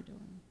we were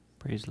doing.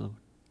 Praise the Lord.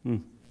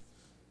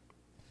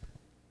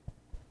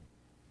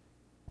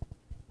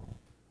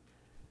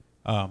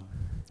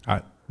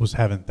 I was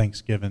having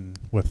Thanksgiving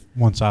with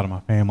one side of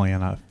my family,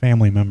 and a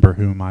family member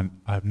whom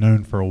I've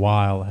known for a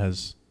while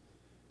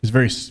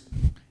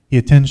he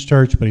attends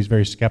church, but he's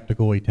very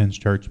skeptical. He attends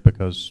church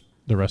because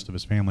the rest of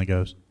his family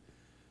goes.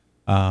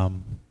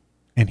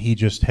 And he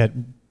just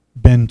had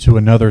been to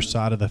another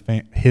side of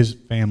his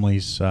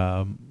family's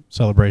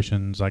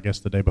celebrations, I guess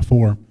the day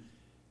before,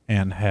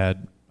 and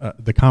had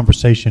the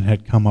conversation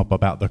had come up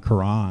about the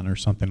Quran or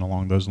something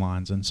along those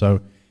lines. And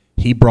so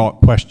he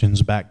brought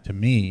questions back to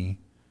me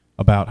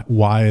about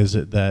why is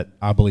it that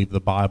I believe the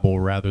Bible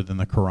rather than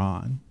the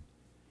Quran.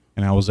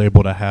 And I was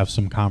able to have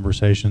some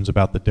conversations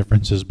about the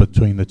differences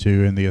between the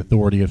two and the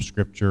authority of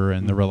Scripture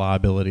and the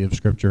reliability of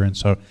Scripture. And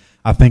so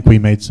I think we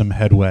made some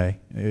headway.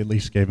 It at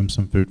least gave him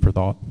some food for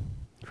thought.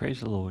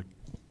 Praise the Lord.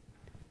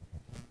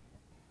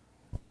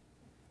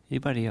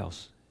 Anybody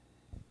else?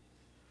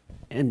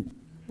 And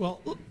Well,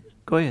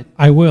 go ahead.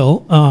 I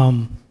will.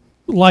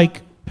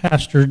 Like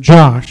Pastor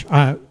Josh,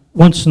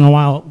 once in a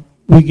while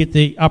we get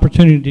the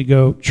opportunity to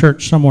go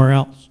church somewhere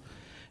else.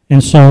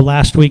 And so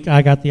last week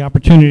I got the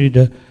opportunity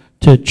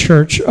to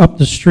church up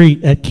the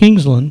street at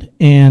Kingsland.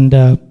 And,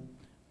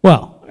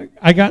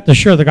 I got to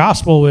share the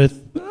gospel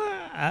with,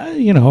 a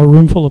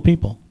room full of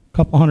people, a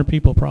couple hundred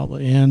people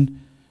probably. And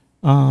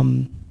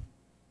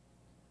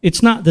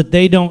it's not that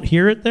they don't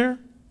hear it there,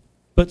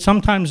 but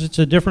sometimes it's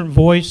a different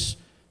voice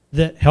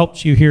that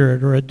helps you hear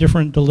it, or a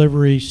different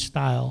delivery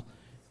style.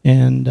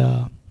 And,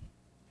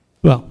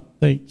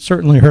 they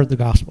certainly heard the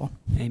gospel.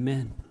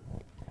 Amen.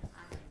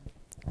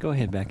 Go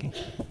ahead, Becky.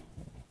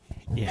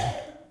 Yeah.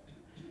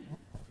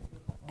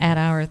 At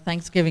our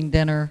Thanksgiving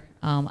dinner,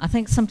 I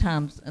think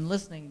sometimes, and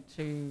listening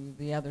to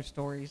the other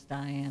stories,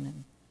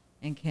 Diane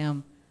and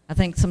Kim, I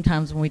think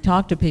sometimes when we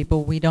talk to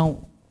people, we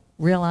don't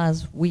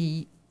realize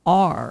we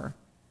are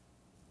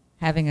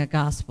having a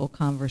gospel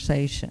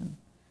conversation,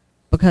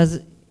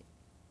 because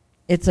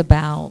it's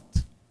about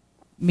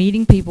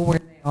meeting people where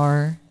they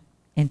are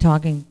and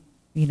talking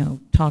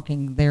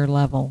their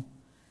level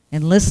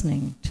and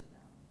listening to them.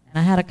 And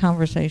I had a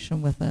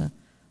conversation with a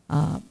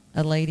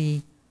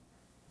lady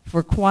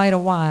for quite a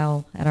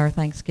while at our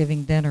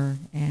Thanksgiving dinner,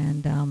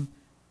 and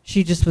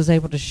she just was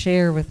able to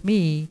share with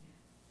me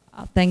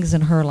things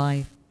in her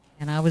life,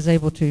 and I was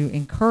able to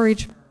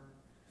encourage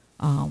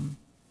her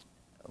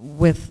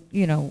with,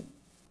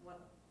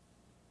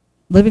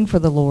 living for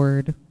the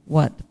Lord,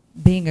 what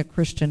being a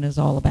Christian is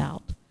all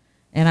about.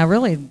 And I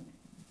really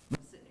was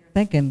sitting here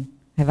thinking,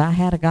 have I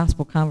had a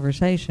gospel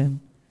conversation?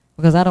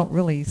 Because I don't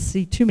really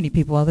see too many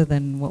people other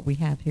than what we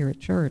have here at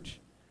church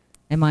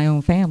in my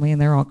own family,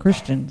 and they're all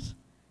Christians.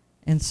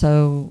 And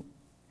so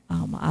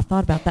I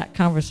thought about that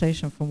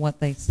conversation from what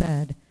they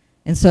said.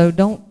 And so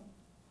don't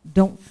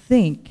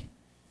think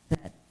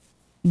that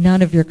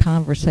none of your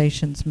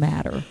conversations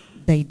matter.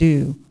 They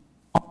do.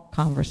 All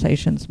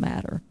conversations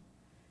matter.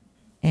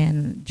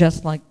 And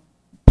just like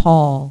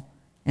Paul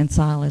and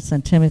Silas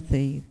and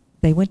Timothy,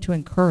 they went to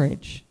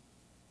encourage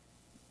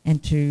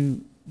and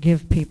to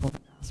give people the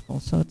gospel.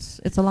 So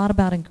it's a lot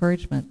about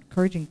encouragement,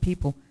 encouraging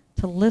people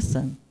to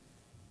listen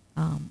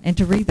and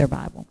to read their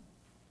Bible.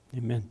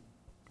 Amen.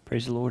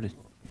 Praise the Lord.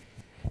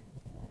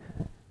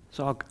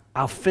 So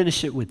I'll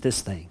finish it with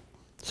this thing.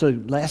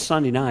 So last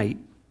Sunday night,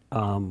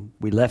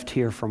 we left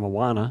here from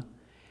Awana,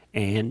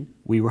 and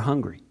we were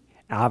hungry.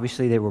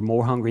 Obviously, they were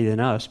more hungry than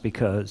us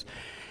because,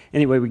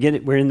 anyway,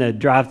 we're in the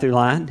drive-through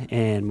line,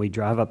 and we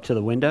drive up to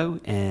the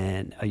window,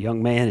 and a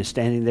young man is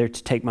standing there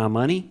to take my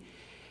money.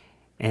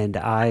 And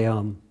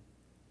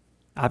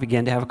I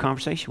began to have a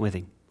conversation with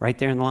him right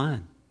there in the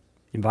line.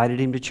 Invited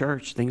him to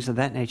church, things of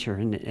that nature.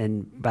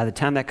 And by the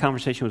time that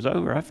conversation was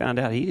over, I found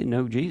out he didn't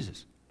know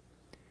Jesus.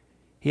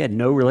 He had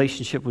no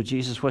relationship with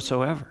Jesus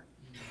whatsoever.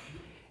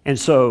 And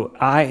so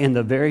in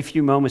the very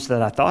few moments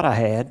that I thought I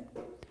had,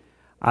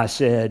 I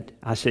said,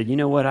 you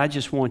know what? I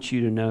just want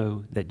you to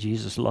know that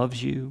Jesus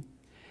loves you.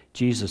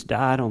 Jesus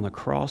died on the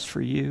cross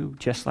for you,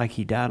 just like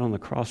he died on the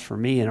cross for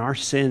me, and our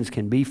sins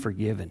can be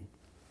forgiven.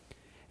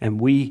 And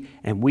we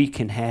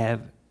can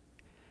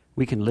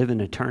live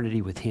in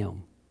eternity with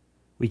him.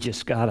 We've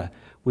just gotta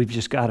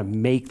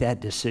make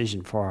that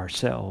decision for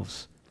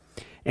ourselves.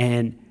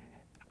 And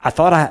I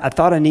thought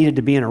I needed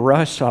to be in a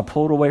rush, so I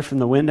pulled away from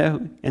the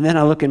window, and then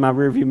I look in my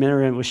rearview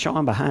mirror, and it was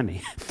Sean behind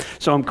me.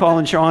 So I'm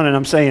calling Sean, and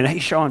I'm saying, "Hey,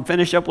 Sean,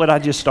 finish up what I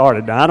just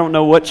started." Now, I don't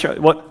know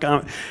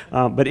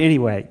but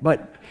anyway.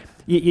 But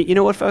you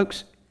know what,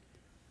 folks?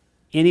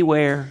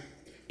 Anywhere,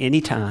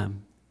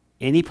 anytime,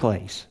 any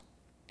place,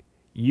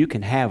 you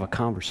can have a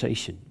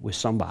conversation with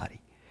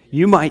somebody.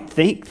 You might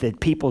think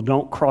that people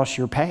don't cross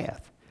your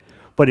path,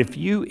 but if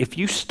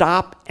you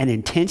stop and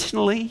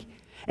intentionally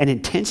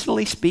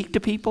speak to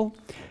people,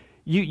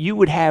 you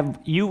would have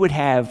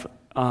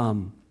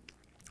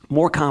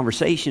more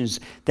conversations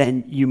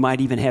than you might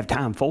even have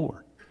time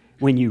for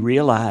when you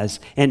realize.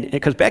 And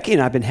because Becky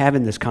and I have been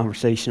having this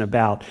conversation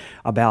about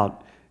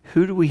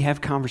who do we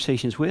have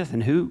conversations with,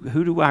 and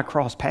who do I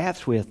cross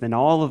paths with, and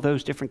all of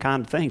those different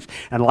kind of things.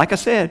 And like I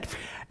said,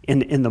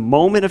 in the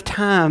moment of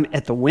time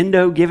at the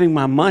window giving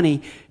my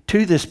money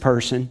to this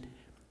person,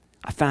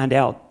 I found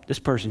out this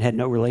person had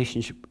no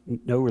relationship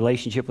with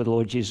the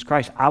Lord Jesus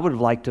Christ. I would have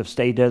liked to have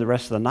stayed there the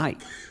rest of the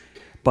night.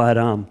 But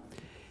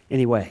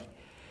anyway,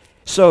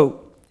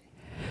 so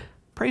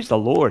praise the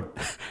Lord.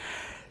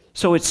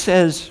 So it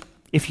says,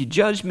 if you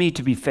judge me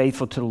to be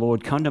faithful to the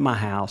Lord, come to my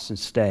house and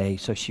stay.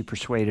 So she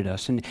persuaded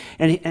us. And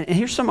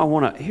here's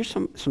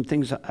some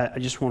things I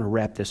just want to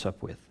wrap this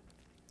up with.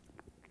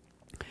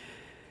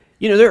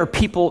 You know, there are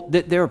people,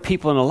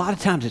 and a lot of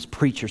times it's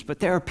preachers, but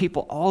there are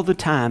people all the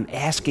time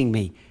asking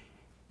me,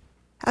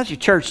 how's your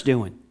church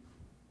doing?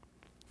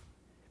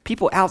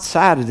 People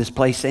outside of this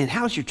place saying,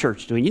 how's your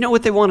church doing? You know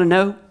what they want to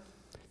know?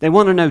 They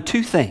want to know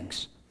two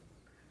things.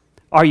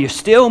 Are you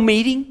still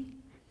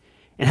meeting?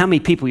 And how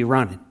many people you're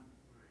running?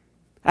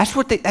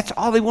 That's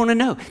all they want to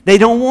know. They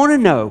don't want to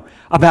know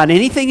about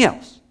anything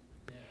else.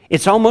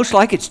 It's almost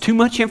like it's too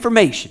much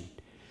information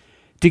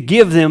to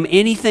give them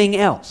anything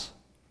else.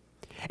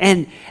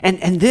 And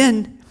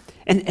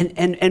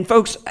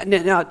folks,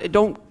 now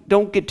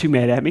don't get too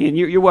mad at me, and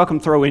you're welcome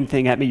to throw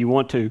anything at me you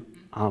want to.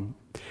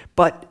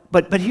 But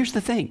here's the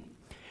thing.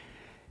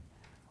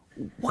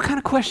 What kind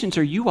of questions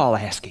are you all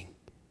asking?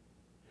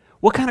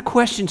 What kind of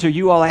questions are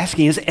you all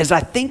asking? As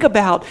I think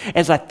about,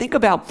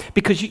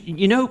 because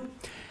you know,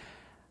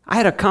 I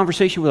had a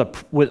conversation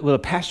with a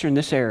pastor in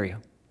this area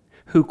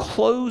who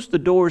closed the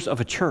doors of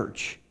a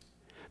church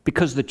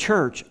because the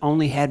church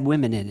only had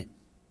women in it.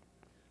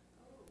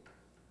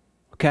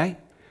 Okay?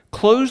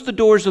 Closed the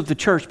doors of the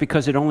church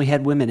because it only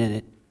had women in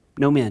it,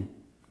 no men.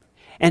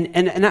 And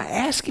I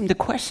asked him the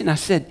question. I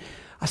said,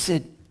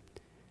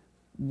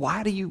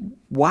 why do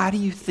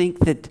you think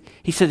that?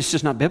 He said, it's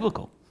just not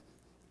biblical.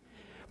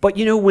 But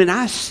you know, when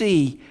I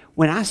see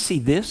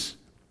this,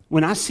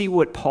 when I see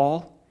what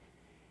Paul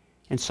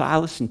and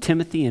Silas and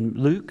Timothy and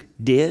Luke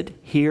did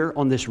here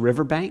on this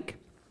riverbank,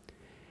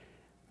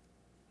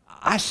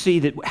 I see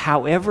that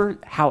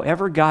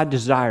however God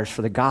desires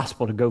for the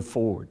gospel to go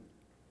forward,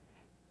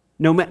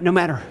 no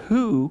matter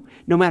who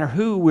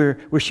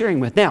we're sharing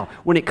with. Now,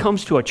 when it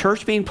comes to a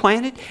church being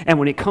planted, and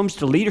when it comes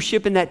to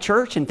leadership in that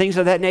church and things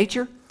of that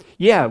nature,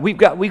 yeah, we've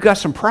got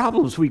some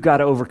problems we've got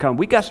to overcome.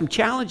 We've got some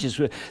challenges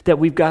that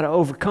we've got to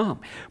overcome.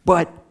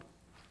 But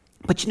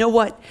you know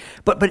what?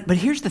 But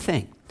here's the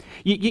thing.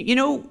 You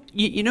know,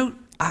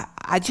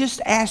 I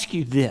just ask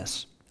you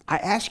this. I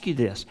ask you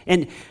this,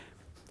 and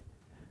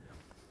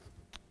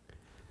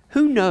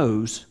who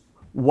knows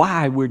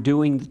why we're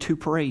doing the two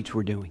parades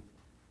we're doing?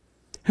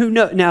 Who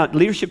knows? Now,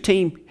 leadership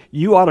team,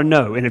 you ought to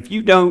know. And if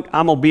you don't,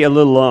 I'm going to be a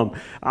little,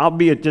 I'll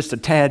be just a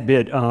tad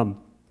bit,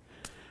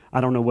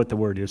 I don't know what the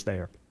word is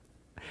there.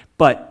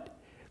 But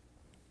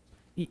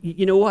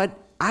you know what?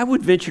 I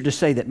would venture to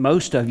say that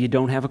most of you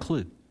don't have a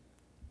clue.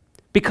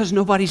 Because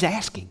nobody's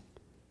asking.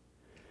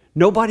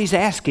 Nobody's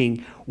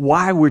asking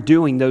why we're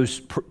doing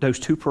those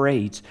two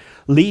parades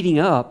leading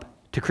up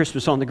to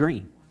Christmas on the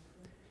Green.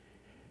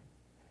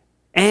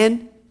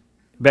 And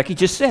Becky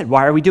just said,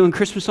 why are we doing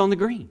Christmas on the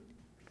Green?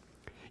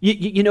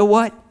 You know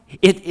what?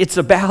 It's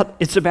about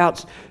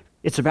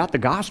the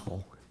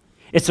gospel.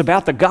 It's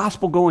about the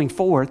gospel going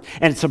forth,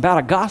 and it's about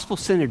a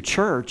gospel-centered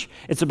church.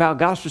 It's about a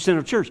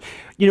gospel-centered church.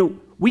 You know,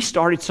 we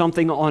started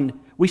something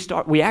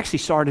we actually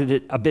started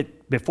it a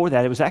bit before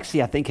that. It was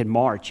actually, I think, in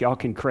March. Y'all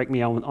can correct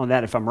me on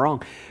that if I'm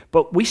wrong.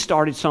 But we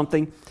started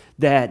something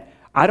that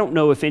I don't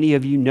know if any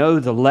of you know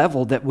the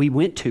level that we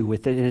went to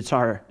with it, and it's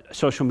our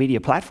social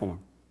media platform.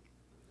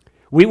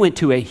 We went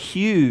to a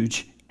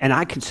huge, and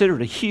I consider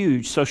it a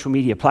huge social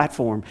media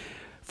platform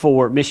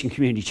for Mission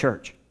Community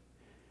Church.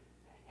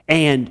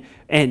 And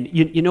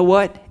you know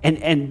what?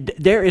 And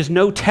there is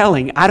no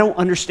telling. I don't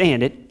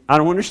understand it.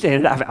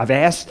 I've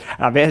asked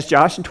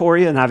Josh and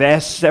Toria, and I've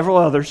asked several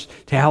others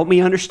to help me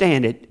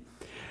understand it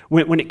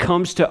when it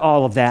comes to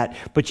all of that.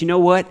 But you know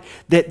what?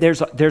 That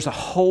there's a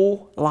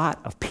whole lot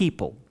of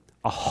people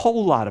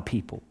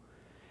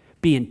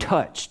being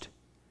touched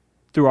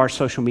through our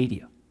social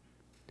media.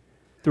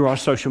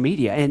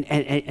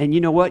 And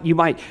you know what? You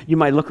might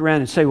look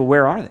around and say, well,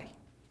 where are they?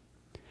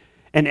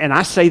 And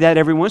I say that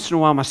every once in a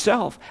while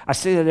myself.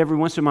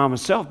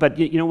 But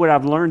you know what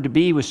I've learned to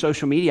be with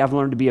social media? I've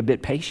learned to be a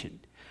bit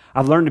patient.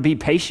 I've learned to be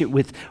patient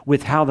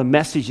with how the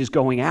message is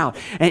going out.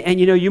 And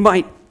you know, you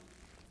might,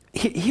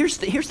 here's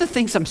the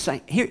things I'm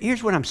saying.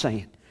 Here's what I'm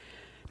saying.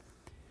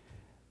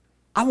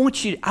 I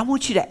want you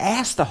to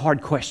ask the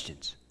hard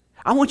questions.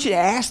 I want you to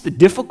ask the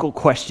difficult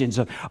questions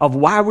of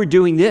why we're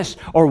doing this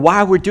or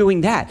why we're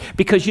doing that.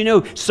 Because you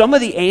know, some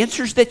of the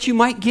answers that you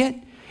might get,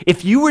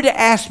 if you were to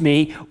ask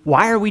me,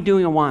 why are we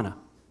doing Awana?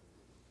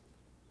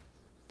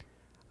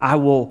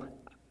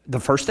 The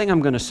first thing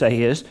I'm going to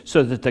say is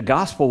so that the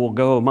gospel will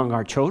go among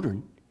our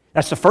children.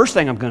 That's the first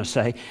thing I'm going to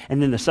say.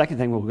 And then the second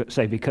thing we'll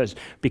say,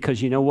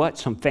 because you know what?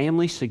 Some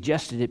families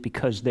suggested it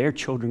because their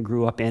children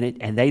grew up in it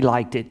and they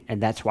liked it, and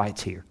that's why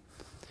it's here.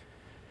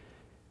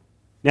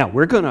 Now,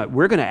 we're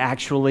gonna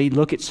actually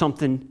look at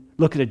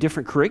a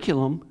different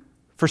curriculum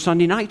for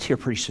Sunday nights here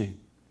pretty soon.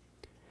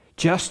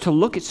 Just to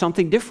look at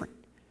something different.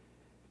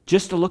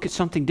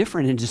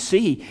 And to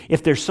see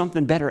if there's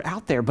something better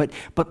out there. But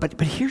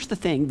here's the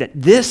thing that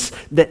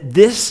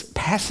this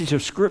passage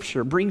of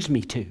Scripture brings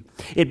me to.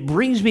 It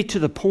brings me to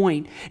the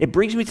point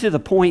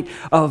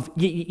of,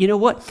 you know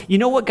what? You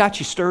know what got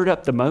you stirred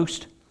up the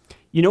most?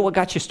 You know what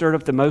got you stirred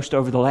up the most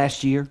over the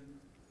last year?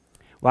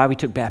 Why we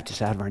took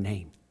Baptist out of our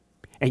name.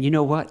 And you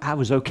know what? I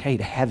was okay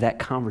to have that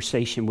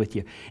conversation with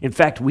you. In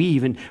fact, we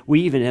even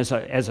as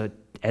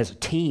a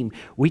team,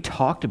 we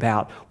talked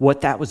about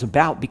what that was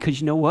about,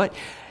 because you know what?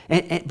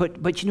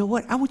 But you know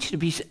what? I want you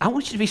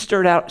to be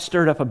stirred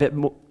up a bit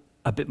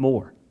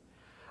more.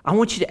 I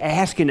want you to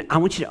ask, and I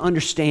want you to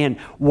understand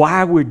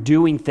why we're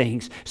doing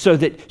things so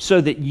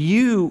that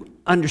you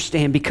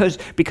understand, because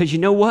you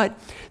know what?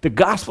 The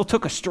gospel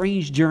took a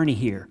strange journey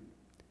here.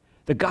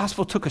 The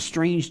gospel took a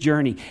strange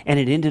journey, and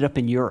it ended up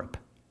in Europe.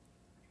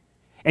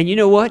 And you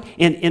know what?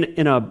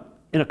 In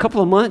a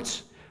couple of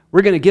months,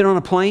 we're going to get on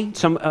a plane.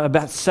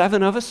 About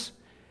seven of us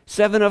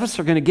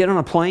are going to get on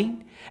a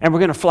plane, and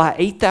we're going to fly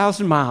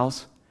 8,000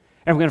 miles.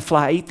 And we're going to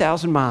fly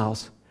 8,000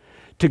 miles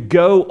to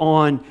go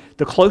on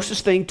the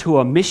closest thing to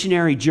a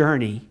missionary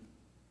journey,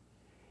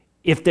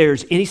 if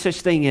there's any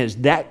such thing as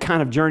that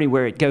kind of journey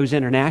where it goes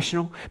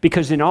international.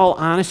 Because in all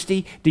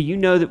honesty, do you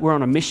know that we're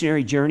on a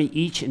missionary journey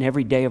each and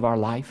every day of our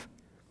life?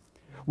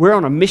 We're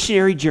on a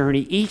missionary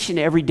journey each and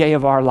every day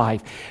of our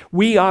life.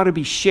 We ought to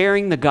be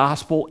sharing the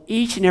gospel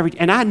each and every day.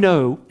 And I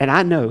know,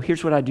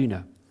 here's what I do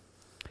know.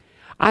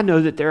 I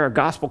know that there are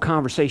gospel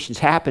conversations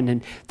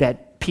happening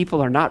that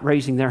people are not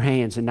raising their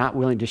hands and not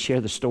willing to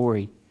share the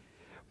story.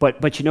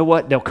 But you know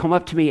what? They'll come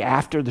up to me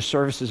after the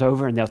service is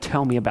over and they'll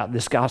tell me about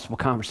this gospel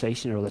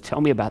conversation, or they'll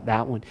tell me about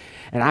that one.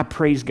 And I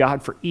praise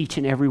God for each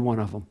and every one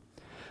of them,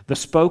 the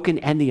spoken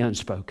and the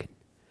unspoken.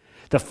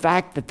 The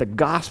fact that the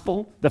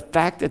gospel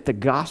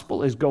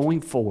is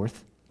going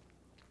forth,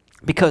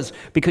 because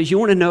you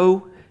want to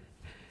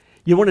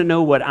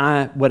know what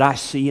I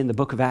see in the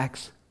book of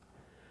Acts?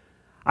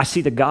 I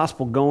see the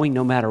gospel going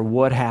no matter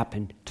what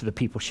happened to the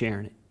people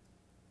sharing it.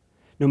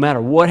 No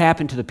matter what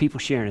happened to the people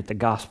sharing it, the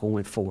gospel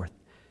went forth.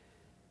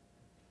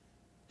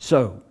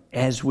 So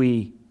as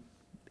we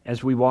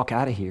walk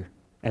out of here,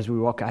 I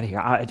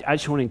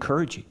just want to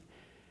encourage you.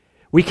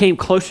 We came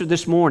closer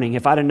this morning.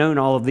 If I'd have known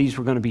all of these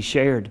were going to be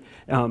shared,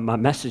 my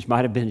message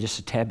might have been just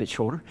a tad bit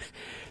shorter.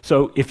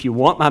 So if you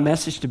want my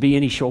message to be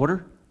any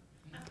shorter,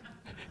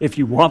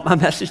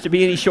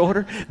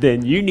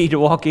 then you need to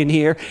walk in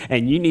here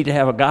and you need to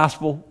have a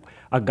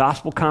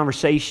gospel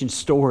conversation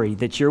story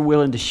that you're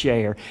willing to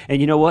share.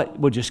 And you know what?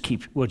 We'll just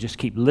keep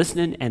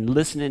listening and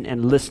listening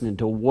and listening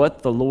to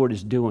what the Lord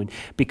is doing,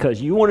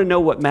 because you want to know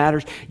what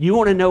matters. You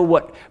want to know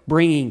what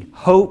bringing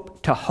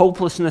hope to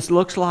hopelessness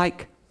looks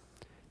like.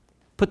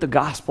 Put the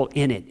gospel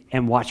in it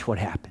and watch what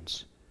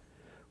happens.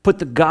 Put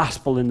the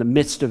gospel in the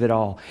midst of it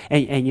all.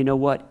 And you know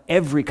what?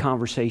 Every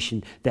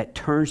conversation that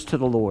turns to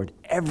the Lord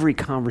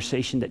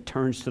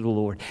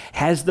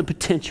has the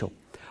potential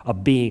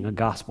of being a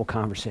gospel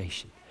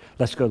conversation.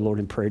 Let's go, Lord,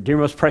 in prayer. Dear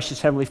most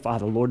precious Heavenly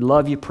Father, Lord,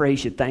 love you,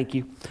 praise you, thank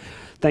you.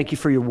 Thank you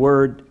for your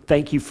word.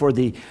 Thank you for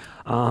the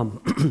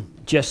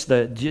just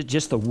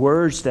the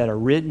words that are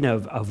written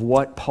of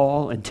what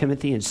Paul and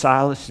Timothy and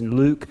Silas and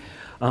Luke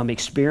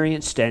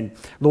experienced. And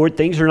Lord,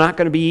 things are not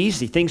going to be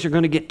easy. Things are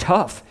going to get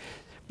tough.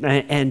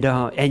 And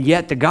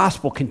yet the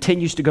gospel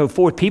continues to go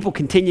forth. People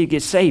continue to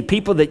get saved.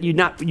 People that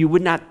you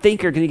would not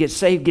think are going to get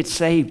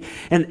saved.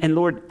 And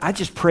Lord, I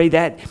just pray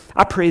that.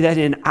 I pray that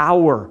in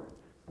our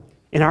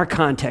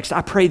context.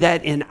 I pray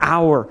that in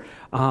our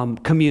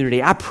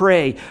community. I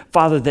pray,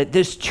 Father, that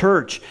this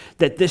church,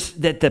 that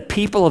the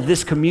people of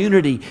this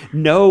community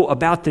know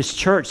about this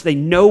church. They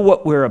know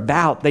what we're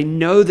about. They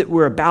know that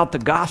we're about the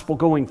gospel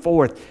going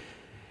forth.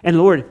 And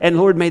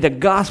Lord, may the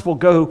gospel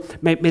go.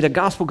 May the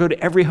gospel go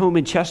to every home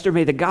in Chester.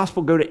 May the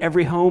gospel go to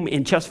every home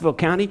in Chesterfield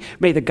County.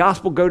 May the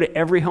gospel go to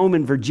every home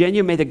in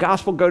Virginia. May the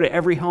gospel go to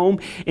every home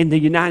in the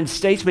United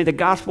States. May the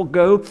gospel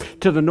go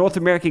to the North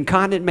American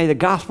continent. May the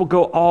gospel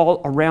go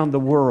all around the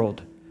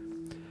world.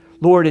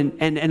 Lord,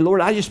 and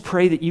Lord, I just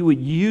pray that you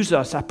would use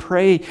us. I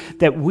pray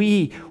that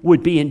we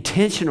would be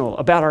intentional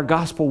about our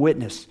gospel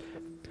witness.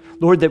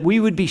 Lord, that we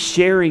would be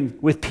sharing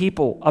with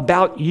people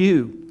about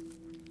you.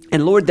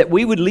 And Lord, that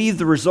we would leave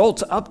the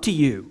results up to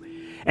you.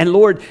 And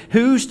Lord,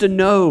 who's to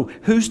know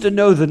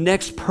the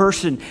next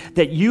person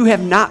that you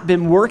have not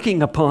been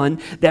working upon,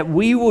 that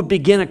we will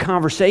begin a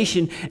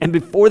conversation, and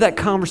before that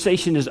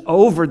conversation is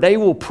over, they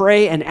will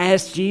pray and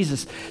ask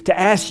Jesus to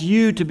ask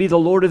you to be the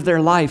Lord of their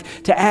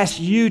life, to ask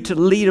you to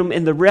lead them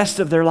in the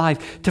rest of their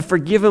life, to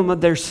forgive them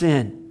of their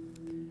sin.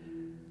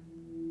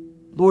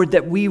 Lord,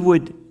 that we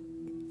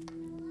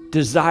would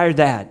desire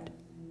that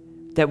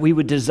we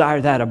would desire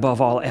that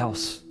above all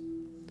else.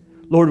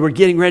 Lord, we're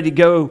getting ready to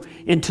go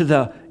into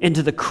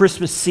the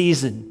Christmas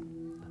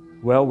season.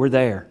 Well, we're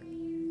there.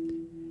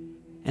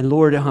 And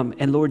Lord,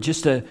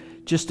 just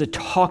to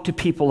talk to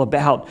people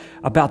about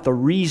the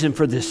reason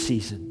for this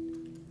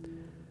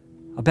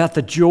season, about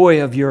the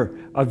joy of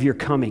your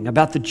coming,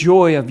 about the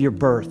joy of your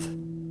birth,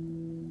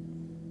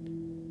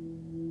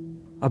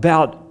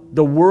 about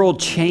the world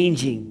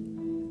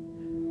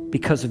changing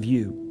because of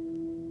you.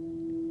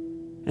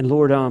 And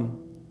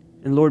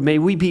Lord, may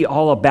we be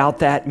all about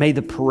that. May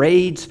the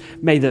parades,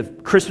 may the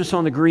Christmas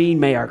on the Green,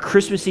 may our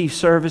Christmas Eve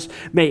service,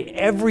 may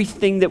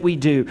everything that we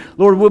do.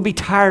 Lord, we'll be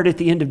tired at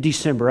the end of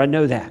December. I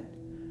know that.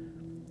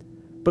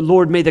 But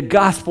Lord, may the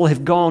gospel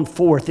have gone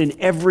forth in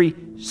every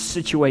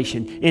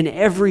situation, in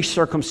every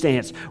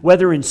circumstance,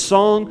 whether in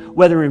song,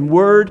 whether in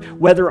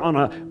word, whether on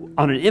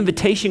an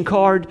invitation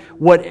card,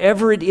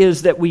 whatever it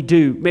is that we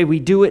do, may we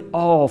do it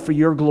all for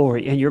your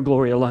glory and your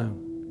glory alone.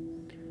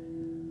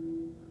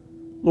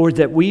 Lord,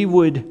 that we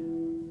would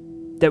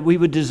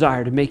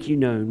desire to make you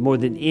known more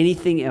than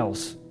anything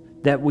else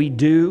that we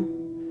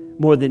do,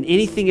 more than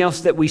anything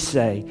else that we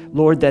say.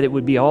 Lord, that it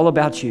would be all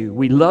about you.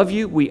 We love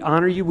you, we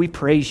honor you, we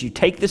praise you.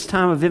 Take this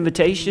time of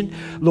invitation.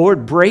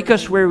 Lord, break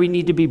us where we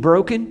need to be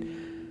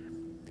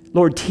broken.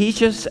 Lord,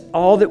 teach us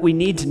all that we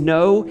need to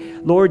know.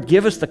 Lord,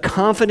 give us the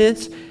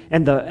confidence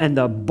and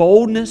the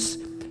boldness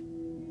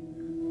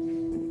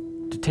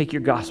to take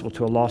your gospel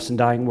to a lost and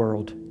dying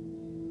world.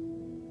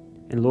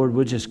 And Lord,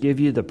 we'll just give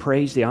you the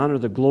praise, the honor,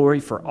 the glory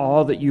for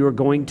all that you are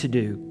going to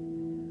do.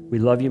 We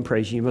love you and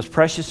praise you in your most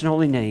precious and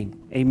holy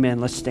name. Amen.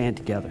 Let's stand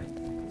together.